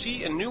that both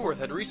she and Newworth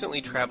had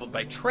recently traveled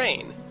by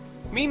train.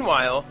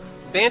 Meanwhile,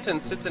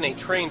 Banton sits in a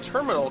train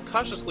terminal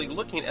cautiously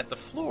looking at the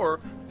floor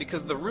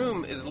because the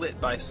room is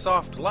lit by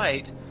soft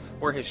light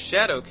where his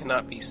shadow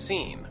cannot be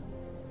seen.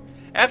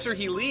 After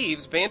he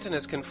leaves, Banton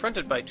is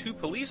confronted by 2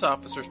 police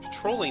officers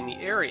patrolling the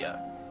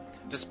area.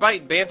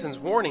 Despite Banton's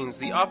warnings,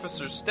 the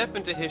officers step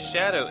into his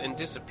shadow and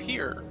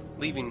disappear,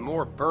 leaving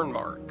more burn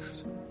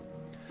marks.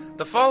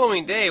 The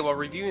following day, while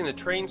reviewing the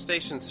train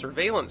station's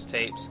surveillance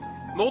tapes,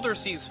 Mulder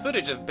sees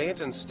footage of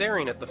Banton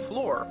staring at the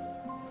floor.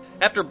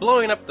 After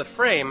blowing up the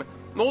frame,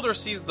 Mulder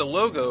sees the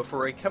logo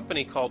for a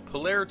company called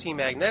Polarity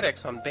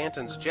Magnetics on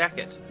Banton's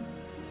jacket.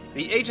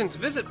 The agents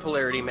visit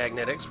Polarity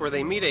Magnetics, where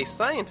they meet a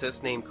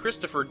scientist named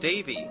Christopher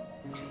Davy.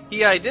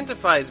 He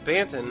identifies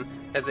Banton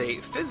as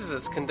a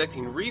physicist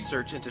conducting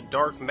research into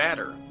dark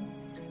matter.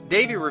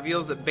 Davy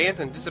reveals that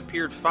Banton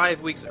disappeared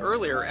 5 weeks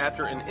earlier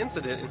after an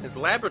incident in his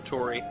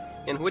laboratory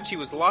in which he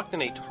was locked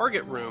in a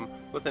target room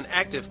with an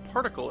active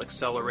particle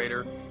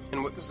accelerator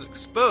and was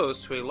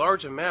exposed to a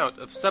large amount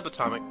of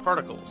subatomic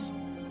particles.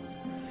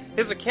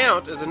 His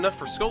account is enough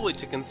for Scully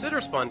to consider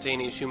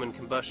spontaneous human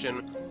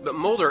combustion, but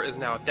Mulder is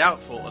now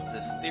doubtful of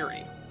this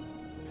theory.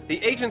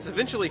 The agents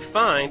eventually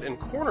find and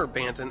corner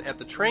Banton at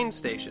the train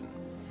station.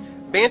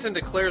 Banton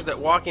declares that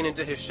walking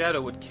into his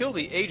shadow would kill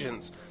the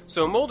agents,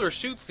 so Mulder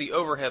shoots the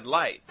overhead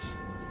lights.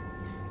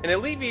 An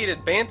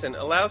alleviated Banton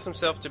allows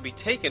himself to be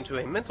taken to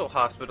a mental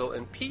hospital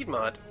in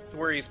Piedmont,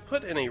 where he's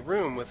put in a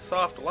room with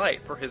soft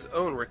light per his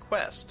own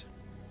request.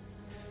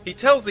 He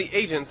tells the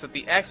agents that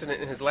the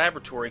accident in his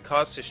laboratory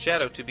caused his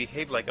shadow to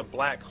behave like a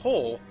black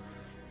hole,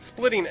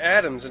 splitting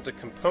atoms into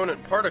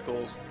component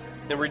particles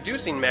and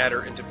reducing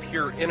matter into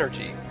pure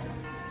energy.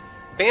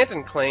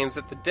 Banton claims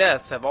that the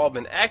deaths have all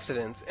been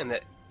accidents and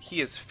that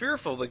he is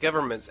fearful the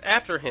government's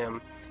after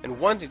him and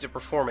wanting to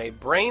perform a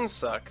brain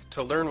suck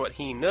to learn what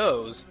he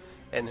knows,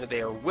 and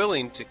they are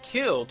willing to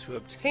kill to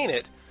obtain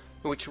it,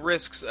 which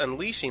risks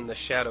unleashing the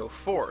shadow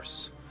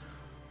force.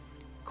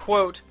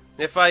 Quote,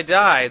 "If I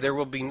die, there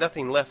will be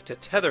nothing left to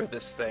tether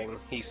this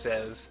thing," he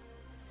says.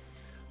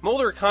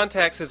 Mulder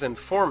contacts his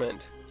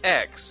informant,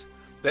 X,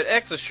 but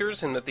X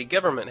assures him that the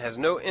government has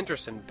no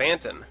interest in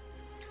Banton.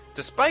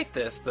 Despite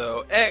this,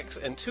 though, X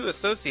and two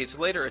associates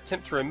later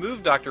attempt to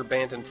remove Dr.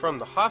 Banton from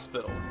the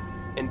hospital.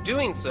 In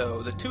doing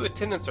so, the two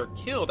attendants are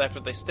killed after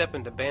they step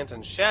into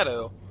Banton's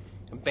shadow.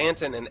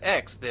 Banton and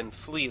X then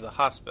flee the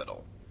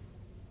hospital.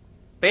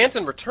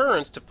 Banton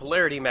returns to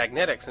Polarity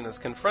Magnetics and is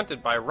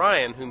confronted by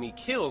Ryan, whom he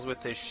kills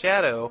with his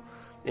shadow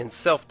in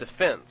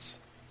self-defense.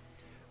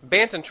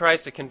 Banton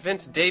tries to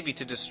convince Davy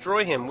to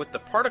destroy him with the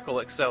particle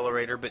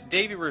accelerator, but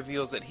Davy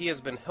reveals that he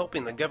has been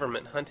helping the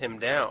government hunt him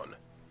down.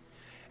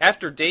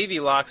 After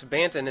Davy locks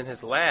Banton in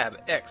his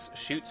lab, X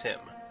shoots him.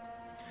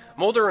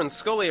 Mulder and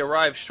Scully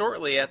arrive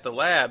shortly at the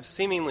lab,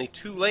 seemingly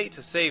too late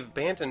to save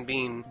Banton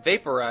being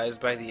vaporized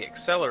by the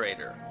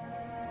accelerator.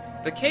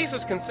 The case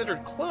is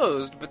considered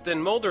closed, but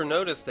then Mulder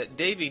noticed that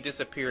Davy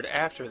disappeared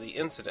after the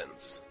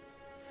incidents.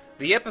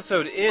 The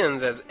episode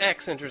ends as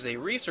X enters a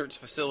research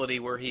facility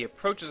where he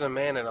approaches a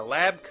man in a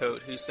lab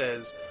coat who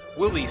says,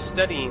 "We'll be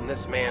studying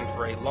this man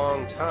for a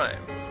long time,"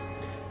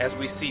 as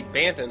we see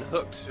Banton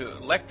hooked to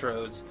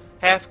electrodes,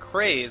 half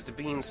crazed,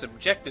 being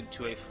subjected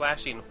to a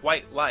flashing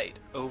white light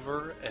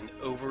over and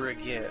over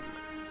again.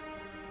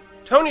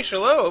 Tony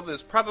Shalhoub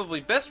is probably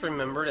best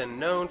remembered and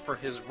known for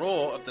his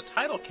role of the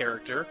title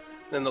character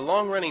in the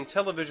long-running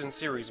television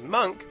series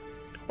Monk,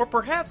 or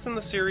perhaps in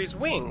the series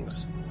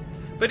Wings.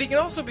 But he can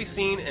also be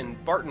seen in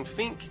Barton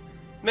Fink,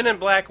 Men in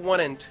Black 1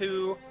 and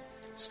 2,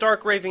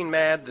 Stark Raving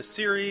Mad, the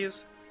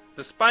series,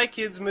 the Spy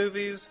Kids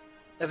movies,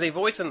 as a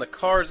voice in the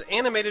Cars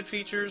animated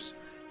features,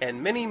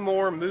 and many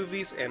more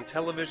movies and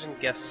television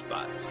guest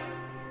spots.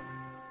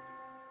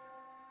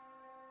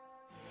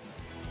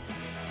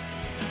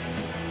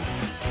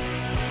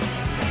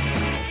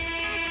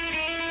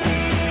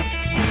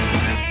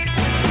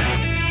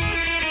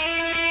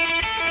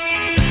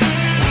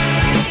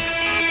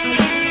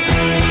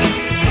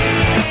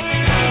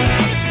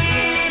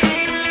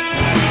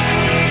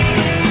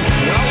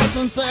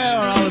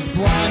 I was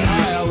blind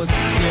high, I was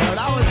scared.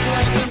 I was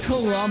like in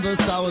Columbus,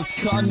 I was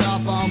cutting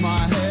off all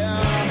my hair.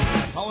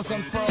 I was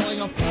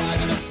unfurling a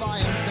flag of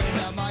defiance in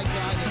that my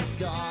guided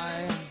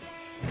sky.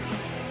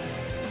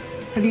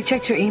 Have you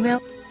checked your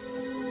email?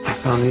 I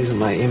found these in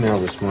my email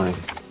this morning.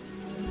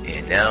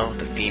 And now,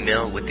 the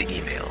female with the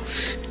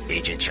emails,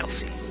 Agent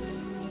Chelsea.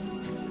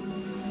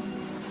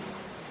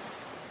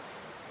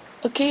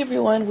 Okay,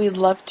 everyone, we'd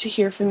love to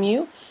hear from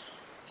you.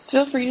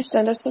 Feel free to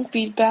send us some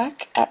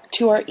feedback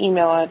to our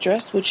email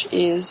address, which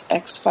is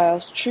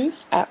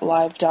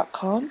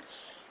xfilestruth@live.com.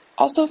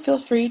 Also, feel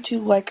free to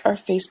like our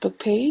Facebook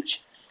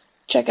page,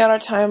 check out our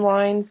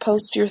timeline,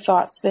 post your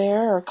thoughts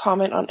there, or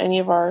comment on any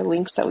of our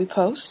links that we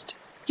post.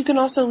 You can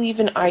also leave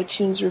an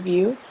iTunes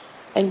review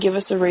and give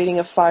us a rating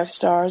of 5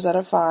 stars out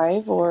of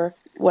 5, or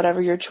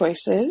whatever your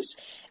choice is,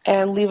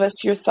 and leave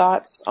us your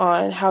thoughts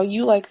on how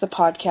you like the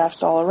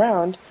podcast all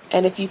around,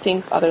 and if you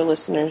think other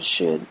listeners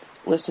should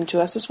listen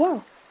to us as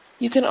well.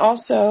 You can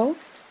also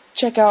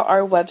check out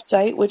our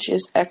website, which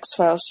is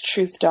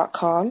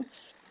xfilestruth.com.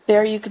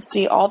 There you can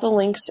see all the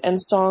links and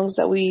songs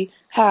that we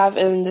have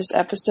in this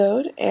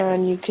episode,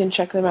 and you can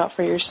check them out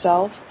for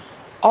yourself.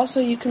 Also,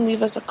 you can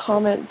leave us a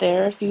comment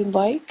there if you'd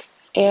like,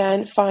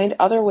 and find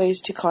other ways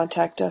to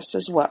contact us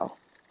as well.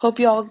 Hope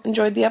you all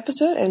enjoyed the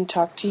episode, and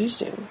talk to you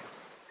soon.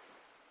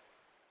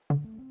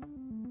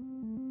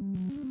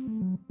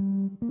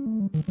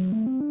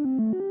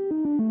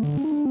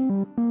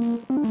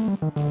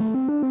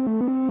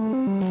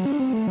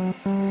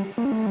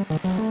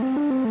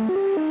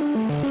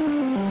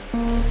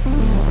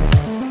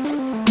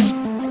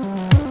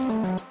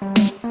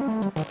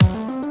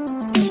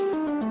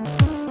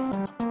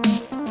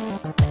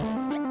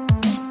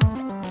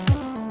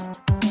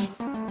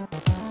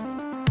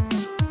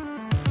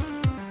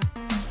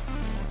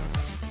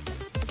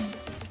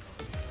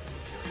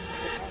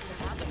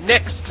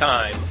 Next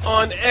time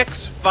on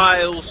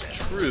X-Files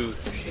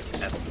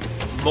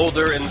Truth,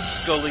 Mulder and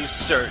Scully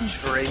search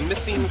for a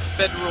missing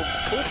federal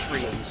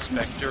poultry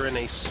inspector in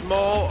a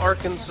small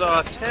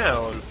Arkansas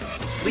town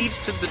leads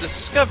to the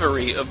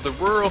discovery of the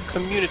rural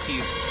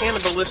community's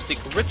cannibalistic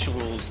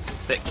rituals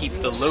that keep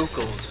the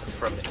locals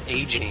from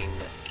aging.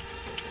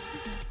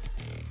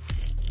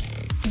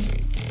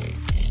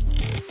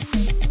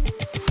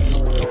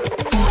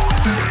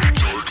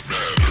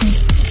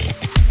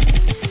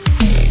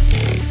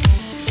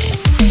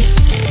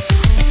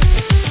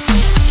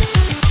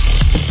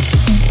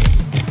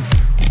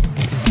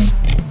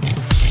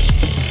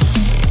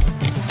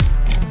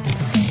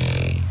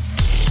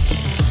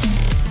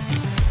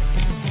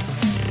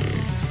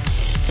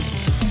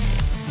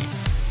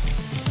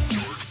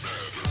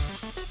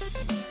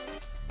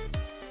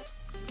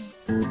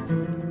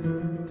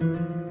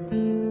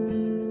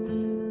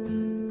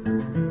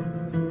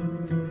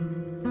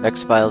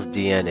 X-Files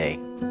DNA.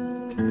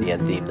 The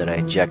end theme that I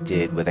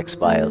injected with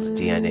X-Files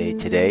DNA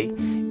today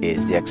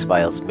is the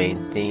X-Files main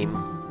theme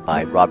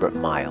by Robert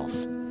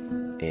Miles.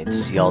 And to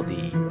see all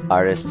the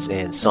artists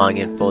and song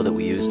info that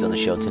we used on the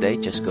show today,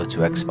 just go to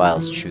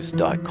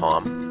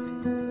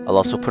xfilestruth.com. I'll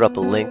also put up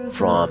a link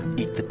from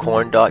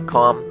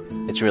eatthecorn.com.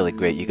 It's really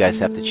great. You guys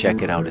have to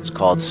check it out. It's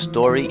called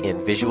Story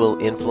and Visual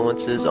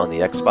Influences on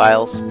the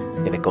X-Files,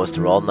 and it goes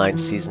through all 9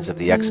 seasons of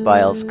the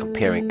X-Files,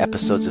 comparing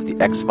episodes of the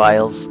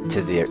X-Files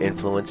to their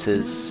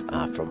influences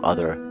from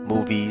other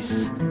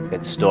movies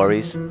and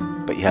stories.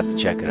 But you have to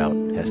check it out.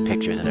 It has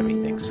pictures and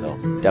everything, so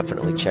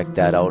definitely check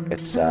that out.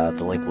 It's the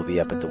link will be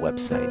up at the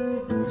website.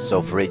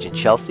 So for Agent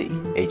Chelsea,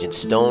 Agent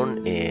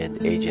Stone, and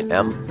Agent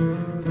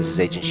M, this is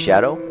Agent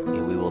Shadow,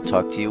 and we will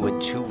talk to you in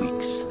 2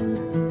 weeks.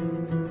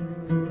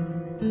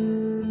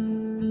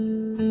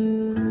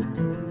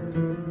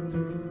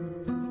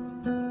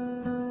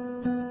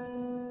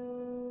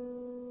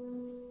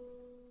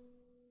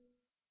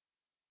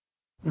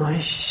 My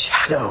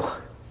shadow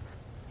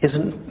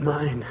isn't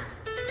mine.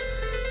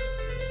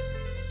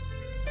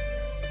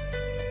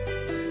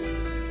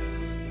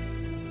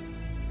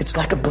 It's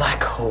like a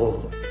black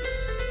hole.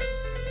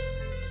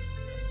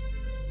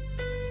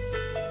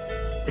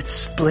 It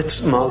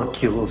splits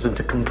molecules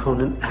into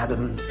component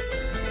atoms.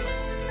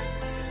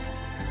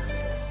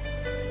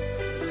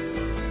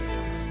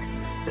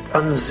 It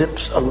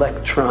unzips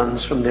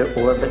electrons from their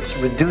orbits,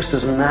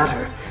 reduces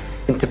matter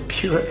into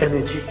pure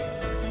energy.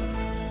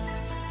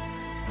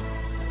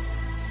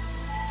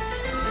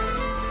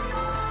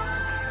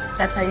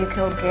 That's how you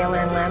killed Gail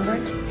Ann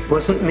Lambert?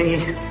 Wasn't me.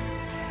 You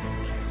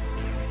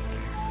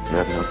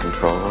have no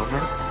control over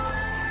it?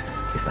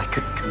 If I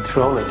could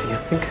control it, do you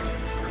think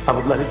I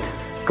would let it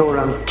go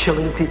around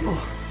killing people?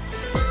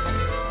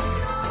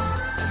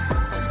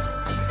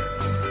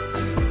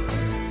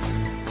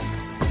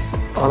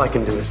 All I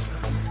can do is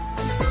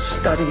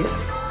study it,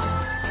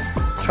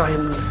 try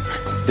and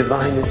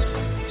divine its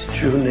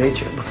true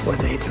nature before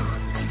they do.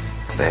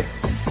 They?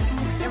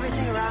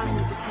 Everything around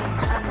me became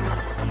suddenly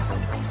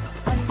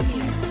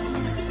unreal.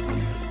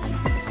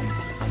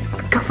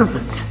 The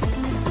government.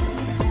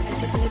 As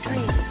if in a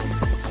dream.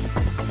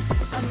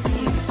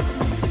 Unreal.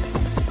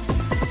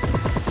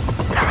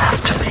 They're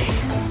after me.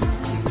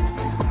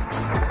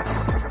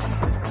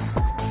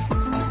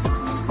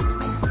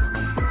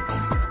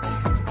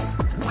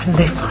 When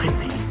they find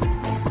me,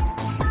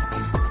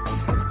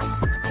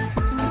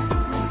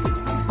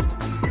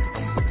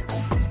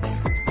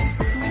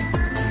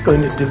 I'm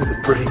going to do the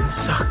brain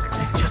suck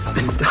they've just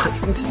been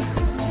dying to do.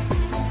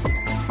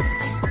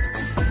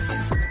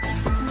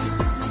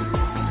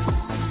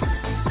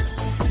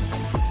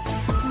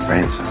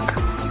 Brain suck.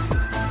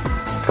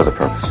 For the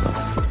purpose of?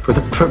 For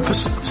the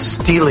purpose of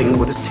stealing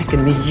what has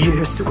taken me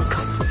years to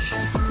accomplish.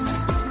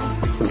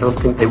 I don't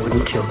think they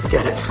wouldn't kill to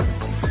get it.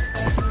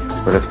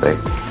 But if they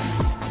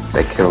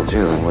killed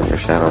you, then wouldn't your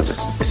shadow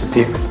just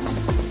disappear?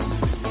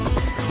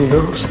 Who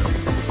knows?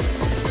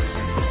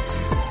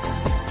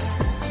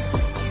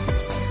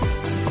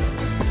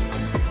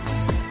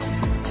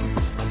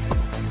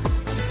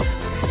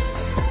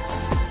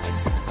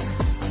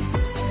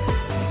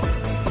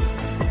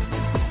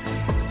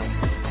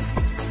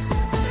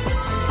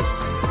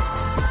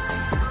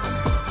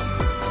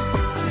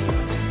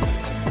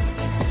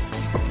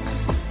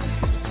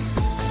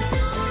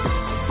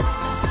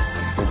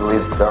 He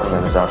believes the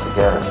government is out to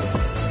get him.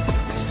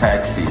 It's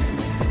tax season.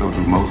 So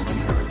do most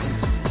Americans.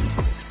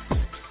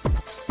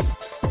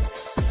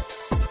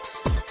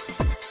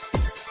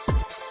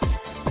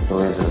 He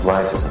believes his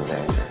life is in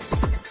danger.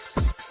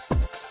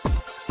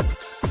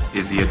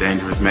 Is he a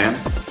dangerous man?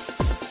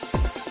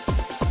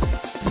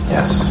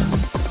 Yes.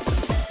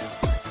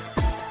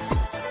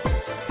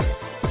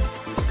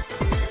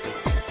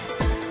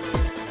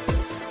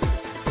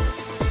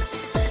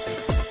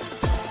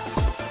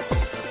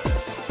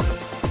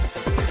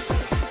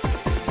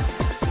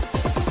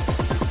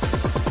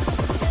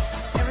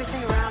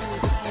 Everything around me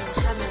became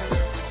suddenly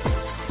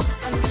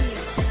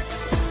unreal.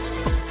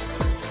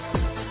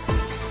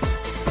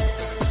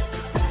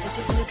 As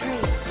if in a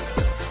dream.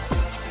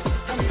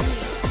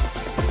 Unreal.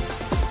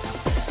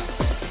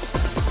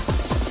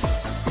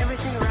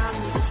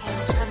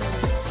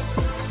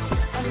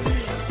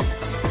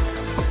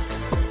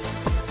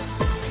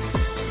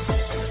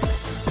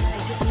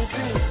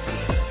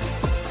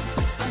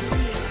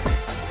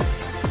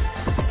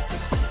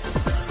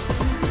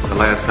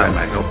 last time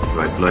I helped you,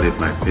 I blooded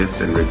my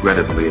fist and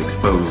regrettably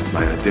exposed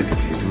my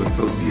identity to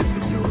associates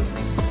of yours.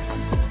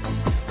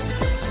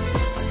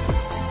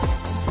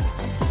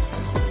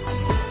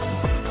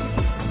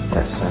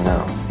 Yes, I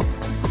know.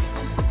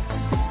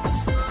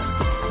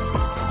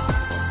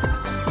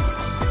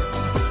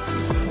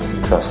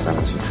 You trust them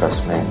as you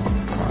trust me, I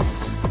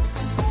promise.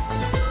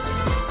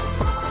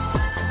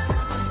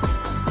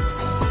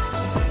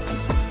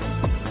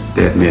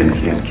 Dead men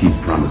can't keep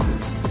promises.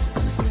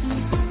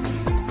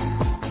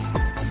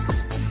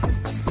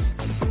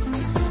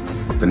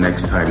 The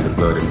next time the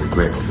blood and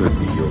regret could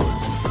be yours.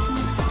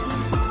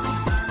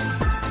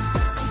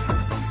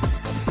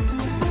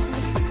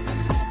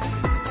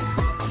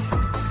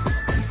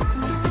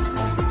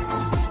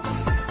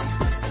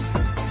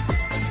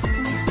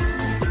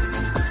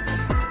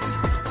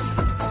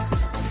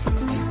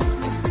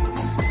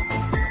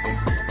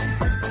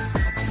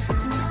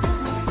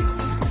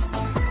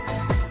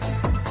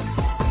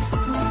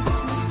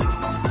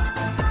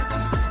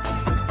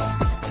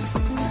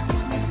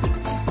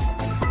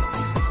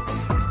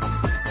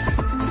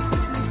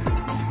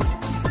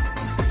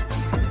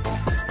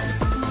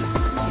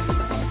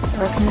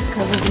 Darkness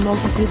covers a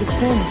multitude of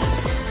sins.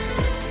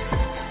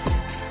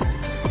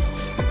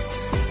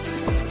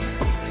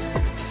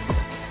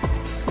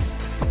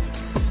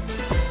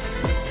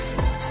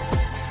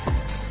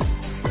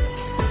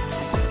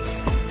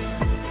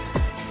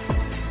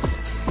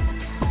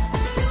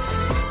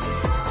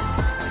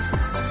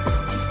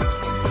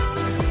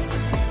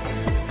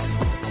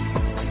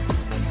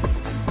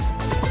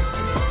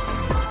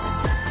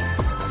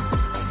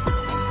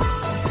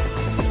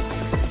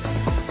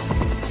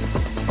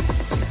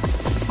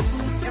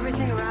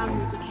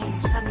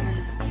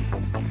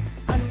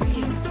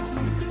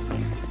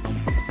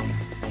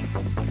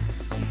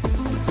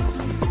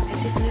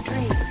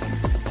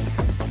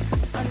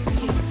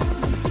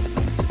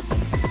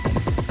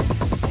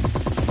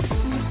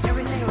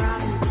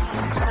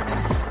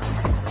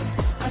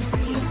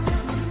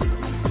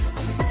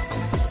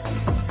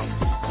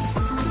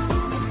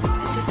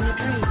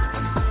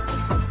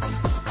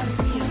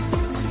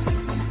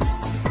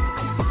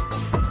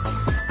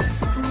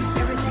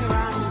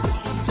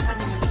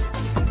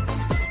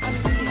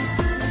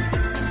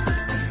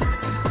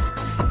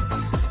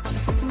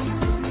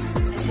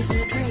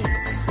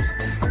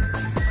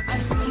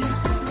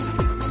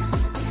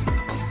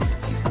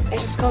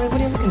 Scully, what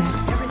are you looking at?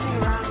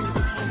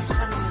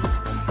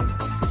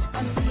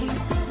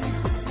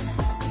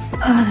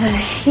 Oh, the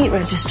heat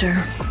register.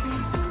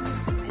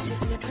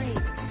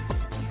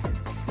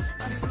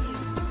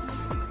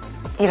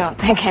 You don't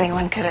think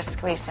anyone could have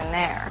squeezed in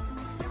there?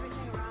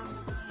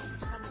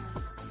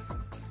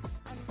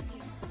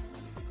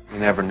 You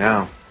never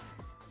know.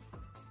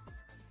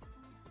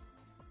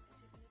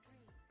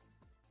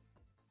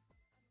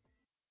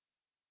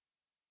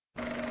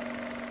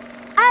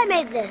 I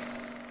made this.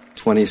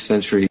 20th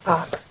century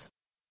Fox.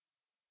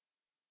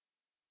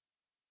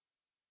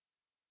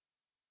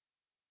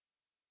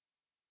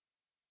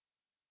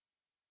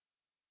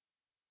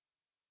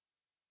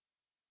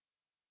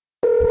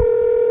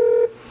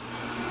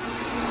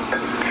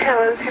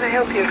 Hello, can I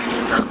help you?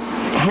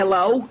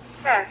 Hello?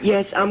 Yes.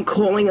 Yes, I'm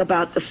calling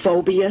about the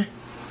phobia.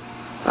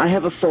 I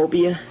have a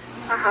phobia.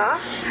 Uh-huh.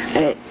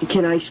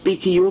 Can I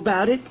speak to you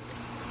about it?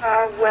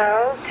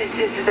 Well,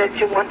 is that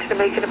you wanted to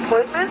make an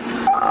appointment?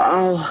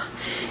 Oh,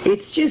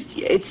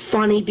 it's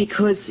funny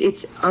because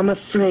I'm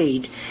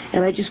afraid,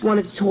 and I just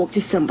wanted to talk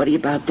to somebody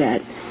about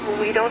that.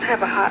 We don't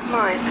have a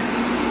hotline.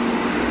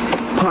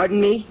 Pardon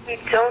me? We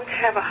don't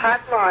have a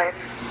hotline.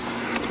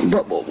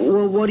 But,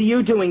 well, what are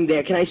you doing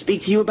there? Can I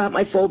speak to you about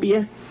my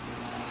phobia?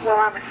 Well,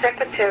 I'm a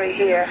secretary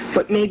here.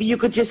 But maybe you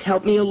could just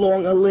help me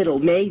along a little,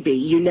 maybe.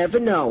 You never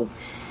know.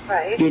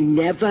 Right. You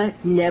never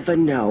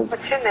know.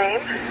 What's your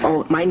name?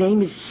 Oh, my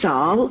name is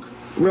Saul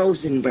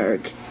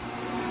Rosenberg.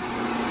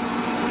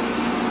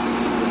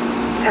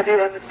 Have you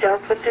ever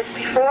dealt with this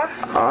before?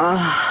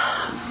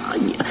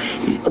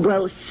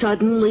 Well,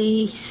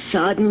 suddenly,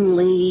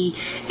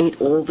 it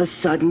all of a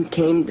sudden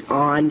came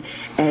on,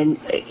 and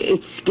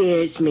it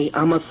scares me.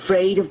 I'm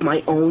afraid of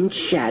my own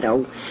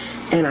shadow,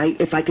 and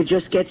if I could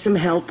just get some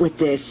help with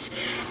this,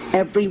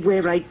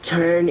 everywhere I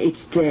turn,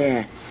 it's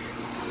there.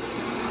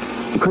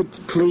 Could,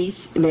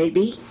 please,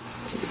 maybe?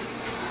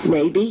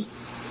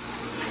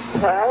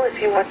 Well, if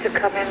you want to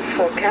come in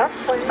for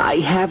counseling. I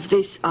have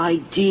this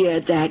idea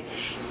that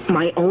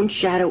my own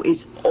shadow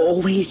is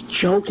always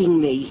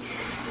choking me,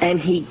 and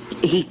he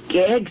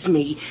gags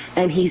me,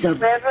 and he's a...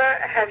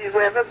 Have you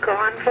ever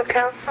gone for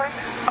counseling?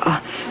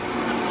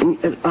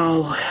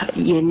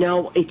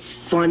 It's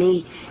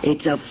funny.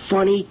 It's a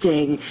funny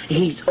thing.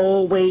 He's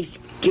always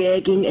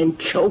gagging and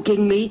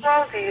choking me.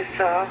 How old are you,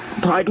 sir?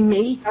 Pardon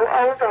me?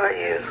 How old are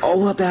you?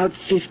 Oh, about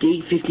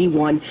 50,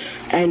 51.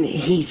 And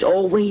he's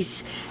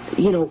always,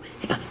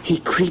 he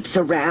creeps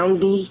around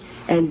me.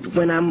 And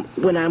when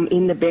I'm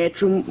in the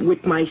bathroom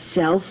with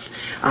myself,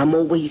 I'm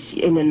always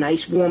in a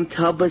nice warm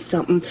tub or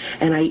something,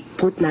 and I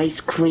put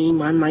nice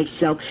cream on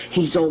myself.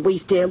 He's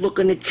always there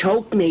looking to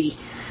choke me.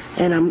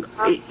 And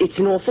it's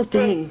an awful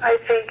thing. I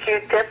think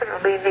you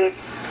definitely need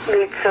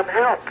some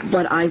help.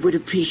 But I would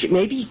appreciate,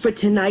 maybe for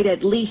tonight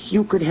at least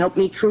you could help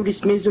me through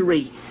this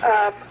misery.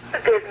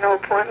 There's no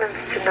appointments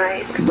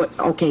tonight.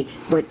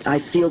 But I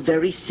feel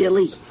very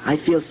silly. I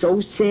feel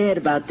so sad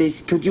about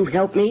this. Could you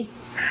help me?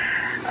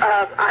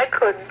 I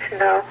couldn't,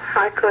 no,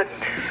 I couldn't.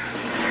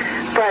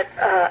 But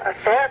a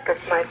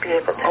therapist might be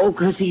able to. Oh,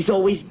 because he's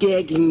always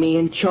gagging me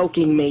and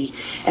choking me.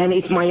 And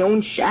it's my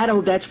own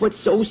shadow. That's what's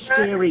so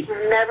scary.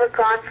 You've never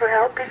gone for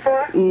help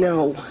before?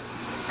 No.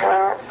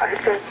 Well, I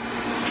think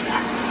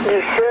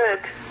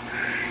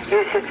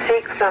you should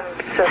seek some.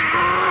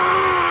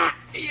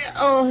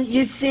 Oh,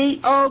 you see?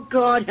 Oh,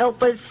 God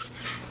help us.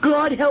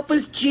 God help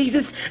us,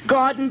 Jesus.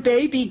 God and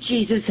baby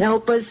Jesus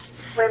help us.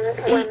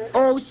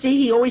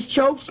 He always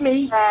chokes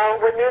me.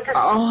 When you just...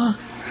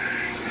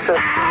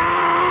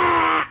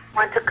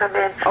 want to come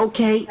in.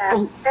 Okay.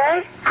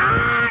 Okay?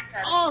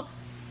 Oh,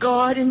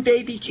 God and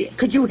baby Jesus.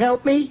 Could you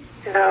help me?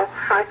 No,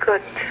 I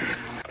couldn't.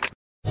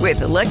 With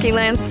the Lucky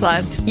Land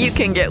Slots, you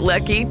can get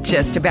lucky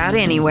just about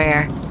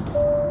anywhere.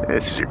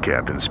 This is your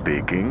captain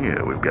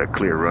speaking. We've got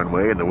clear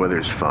runway and the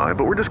weather's fine,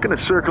 but we're just going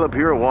to circle up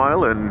here a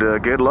while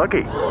and get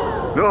lucky.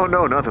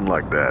 No, nothing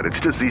like that. It's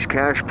just these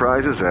cash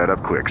prizes add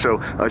up quick. So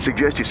I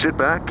suggest you sit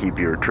back, keep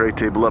your tray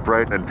table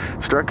upright, and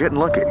start getting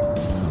lucky.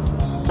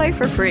 Play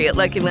for free at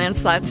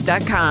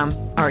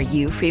LuckyLandSlots.com. Are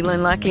you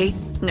feeling lucky?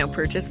 No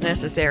purchase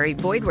necessary.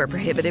 Void where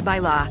prohibited by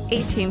law.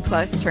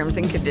 18+ terms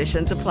and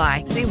conditions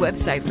apply. See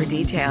website for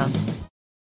details.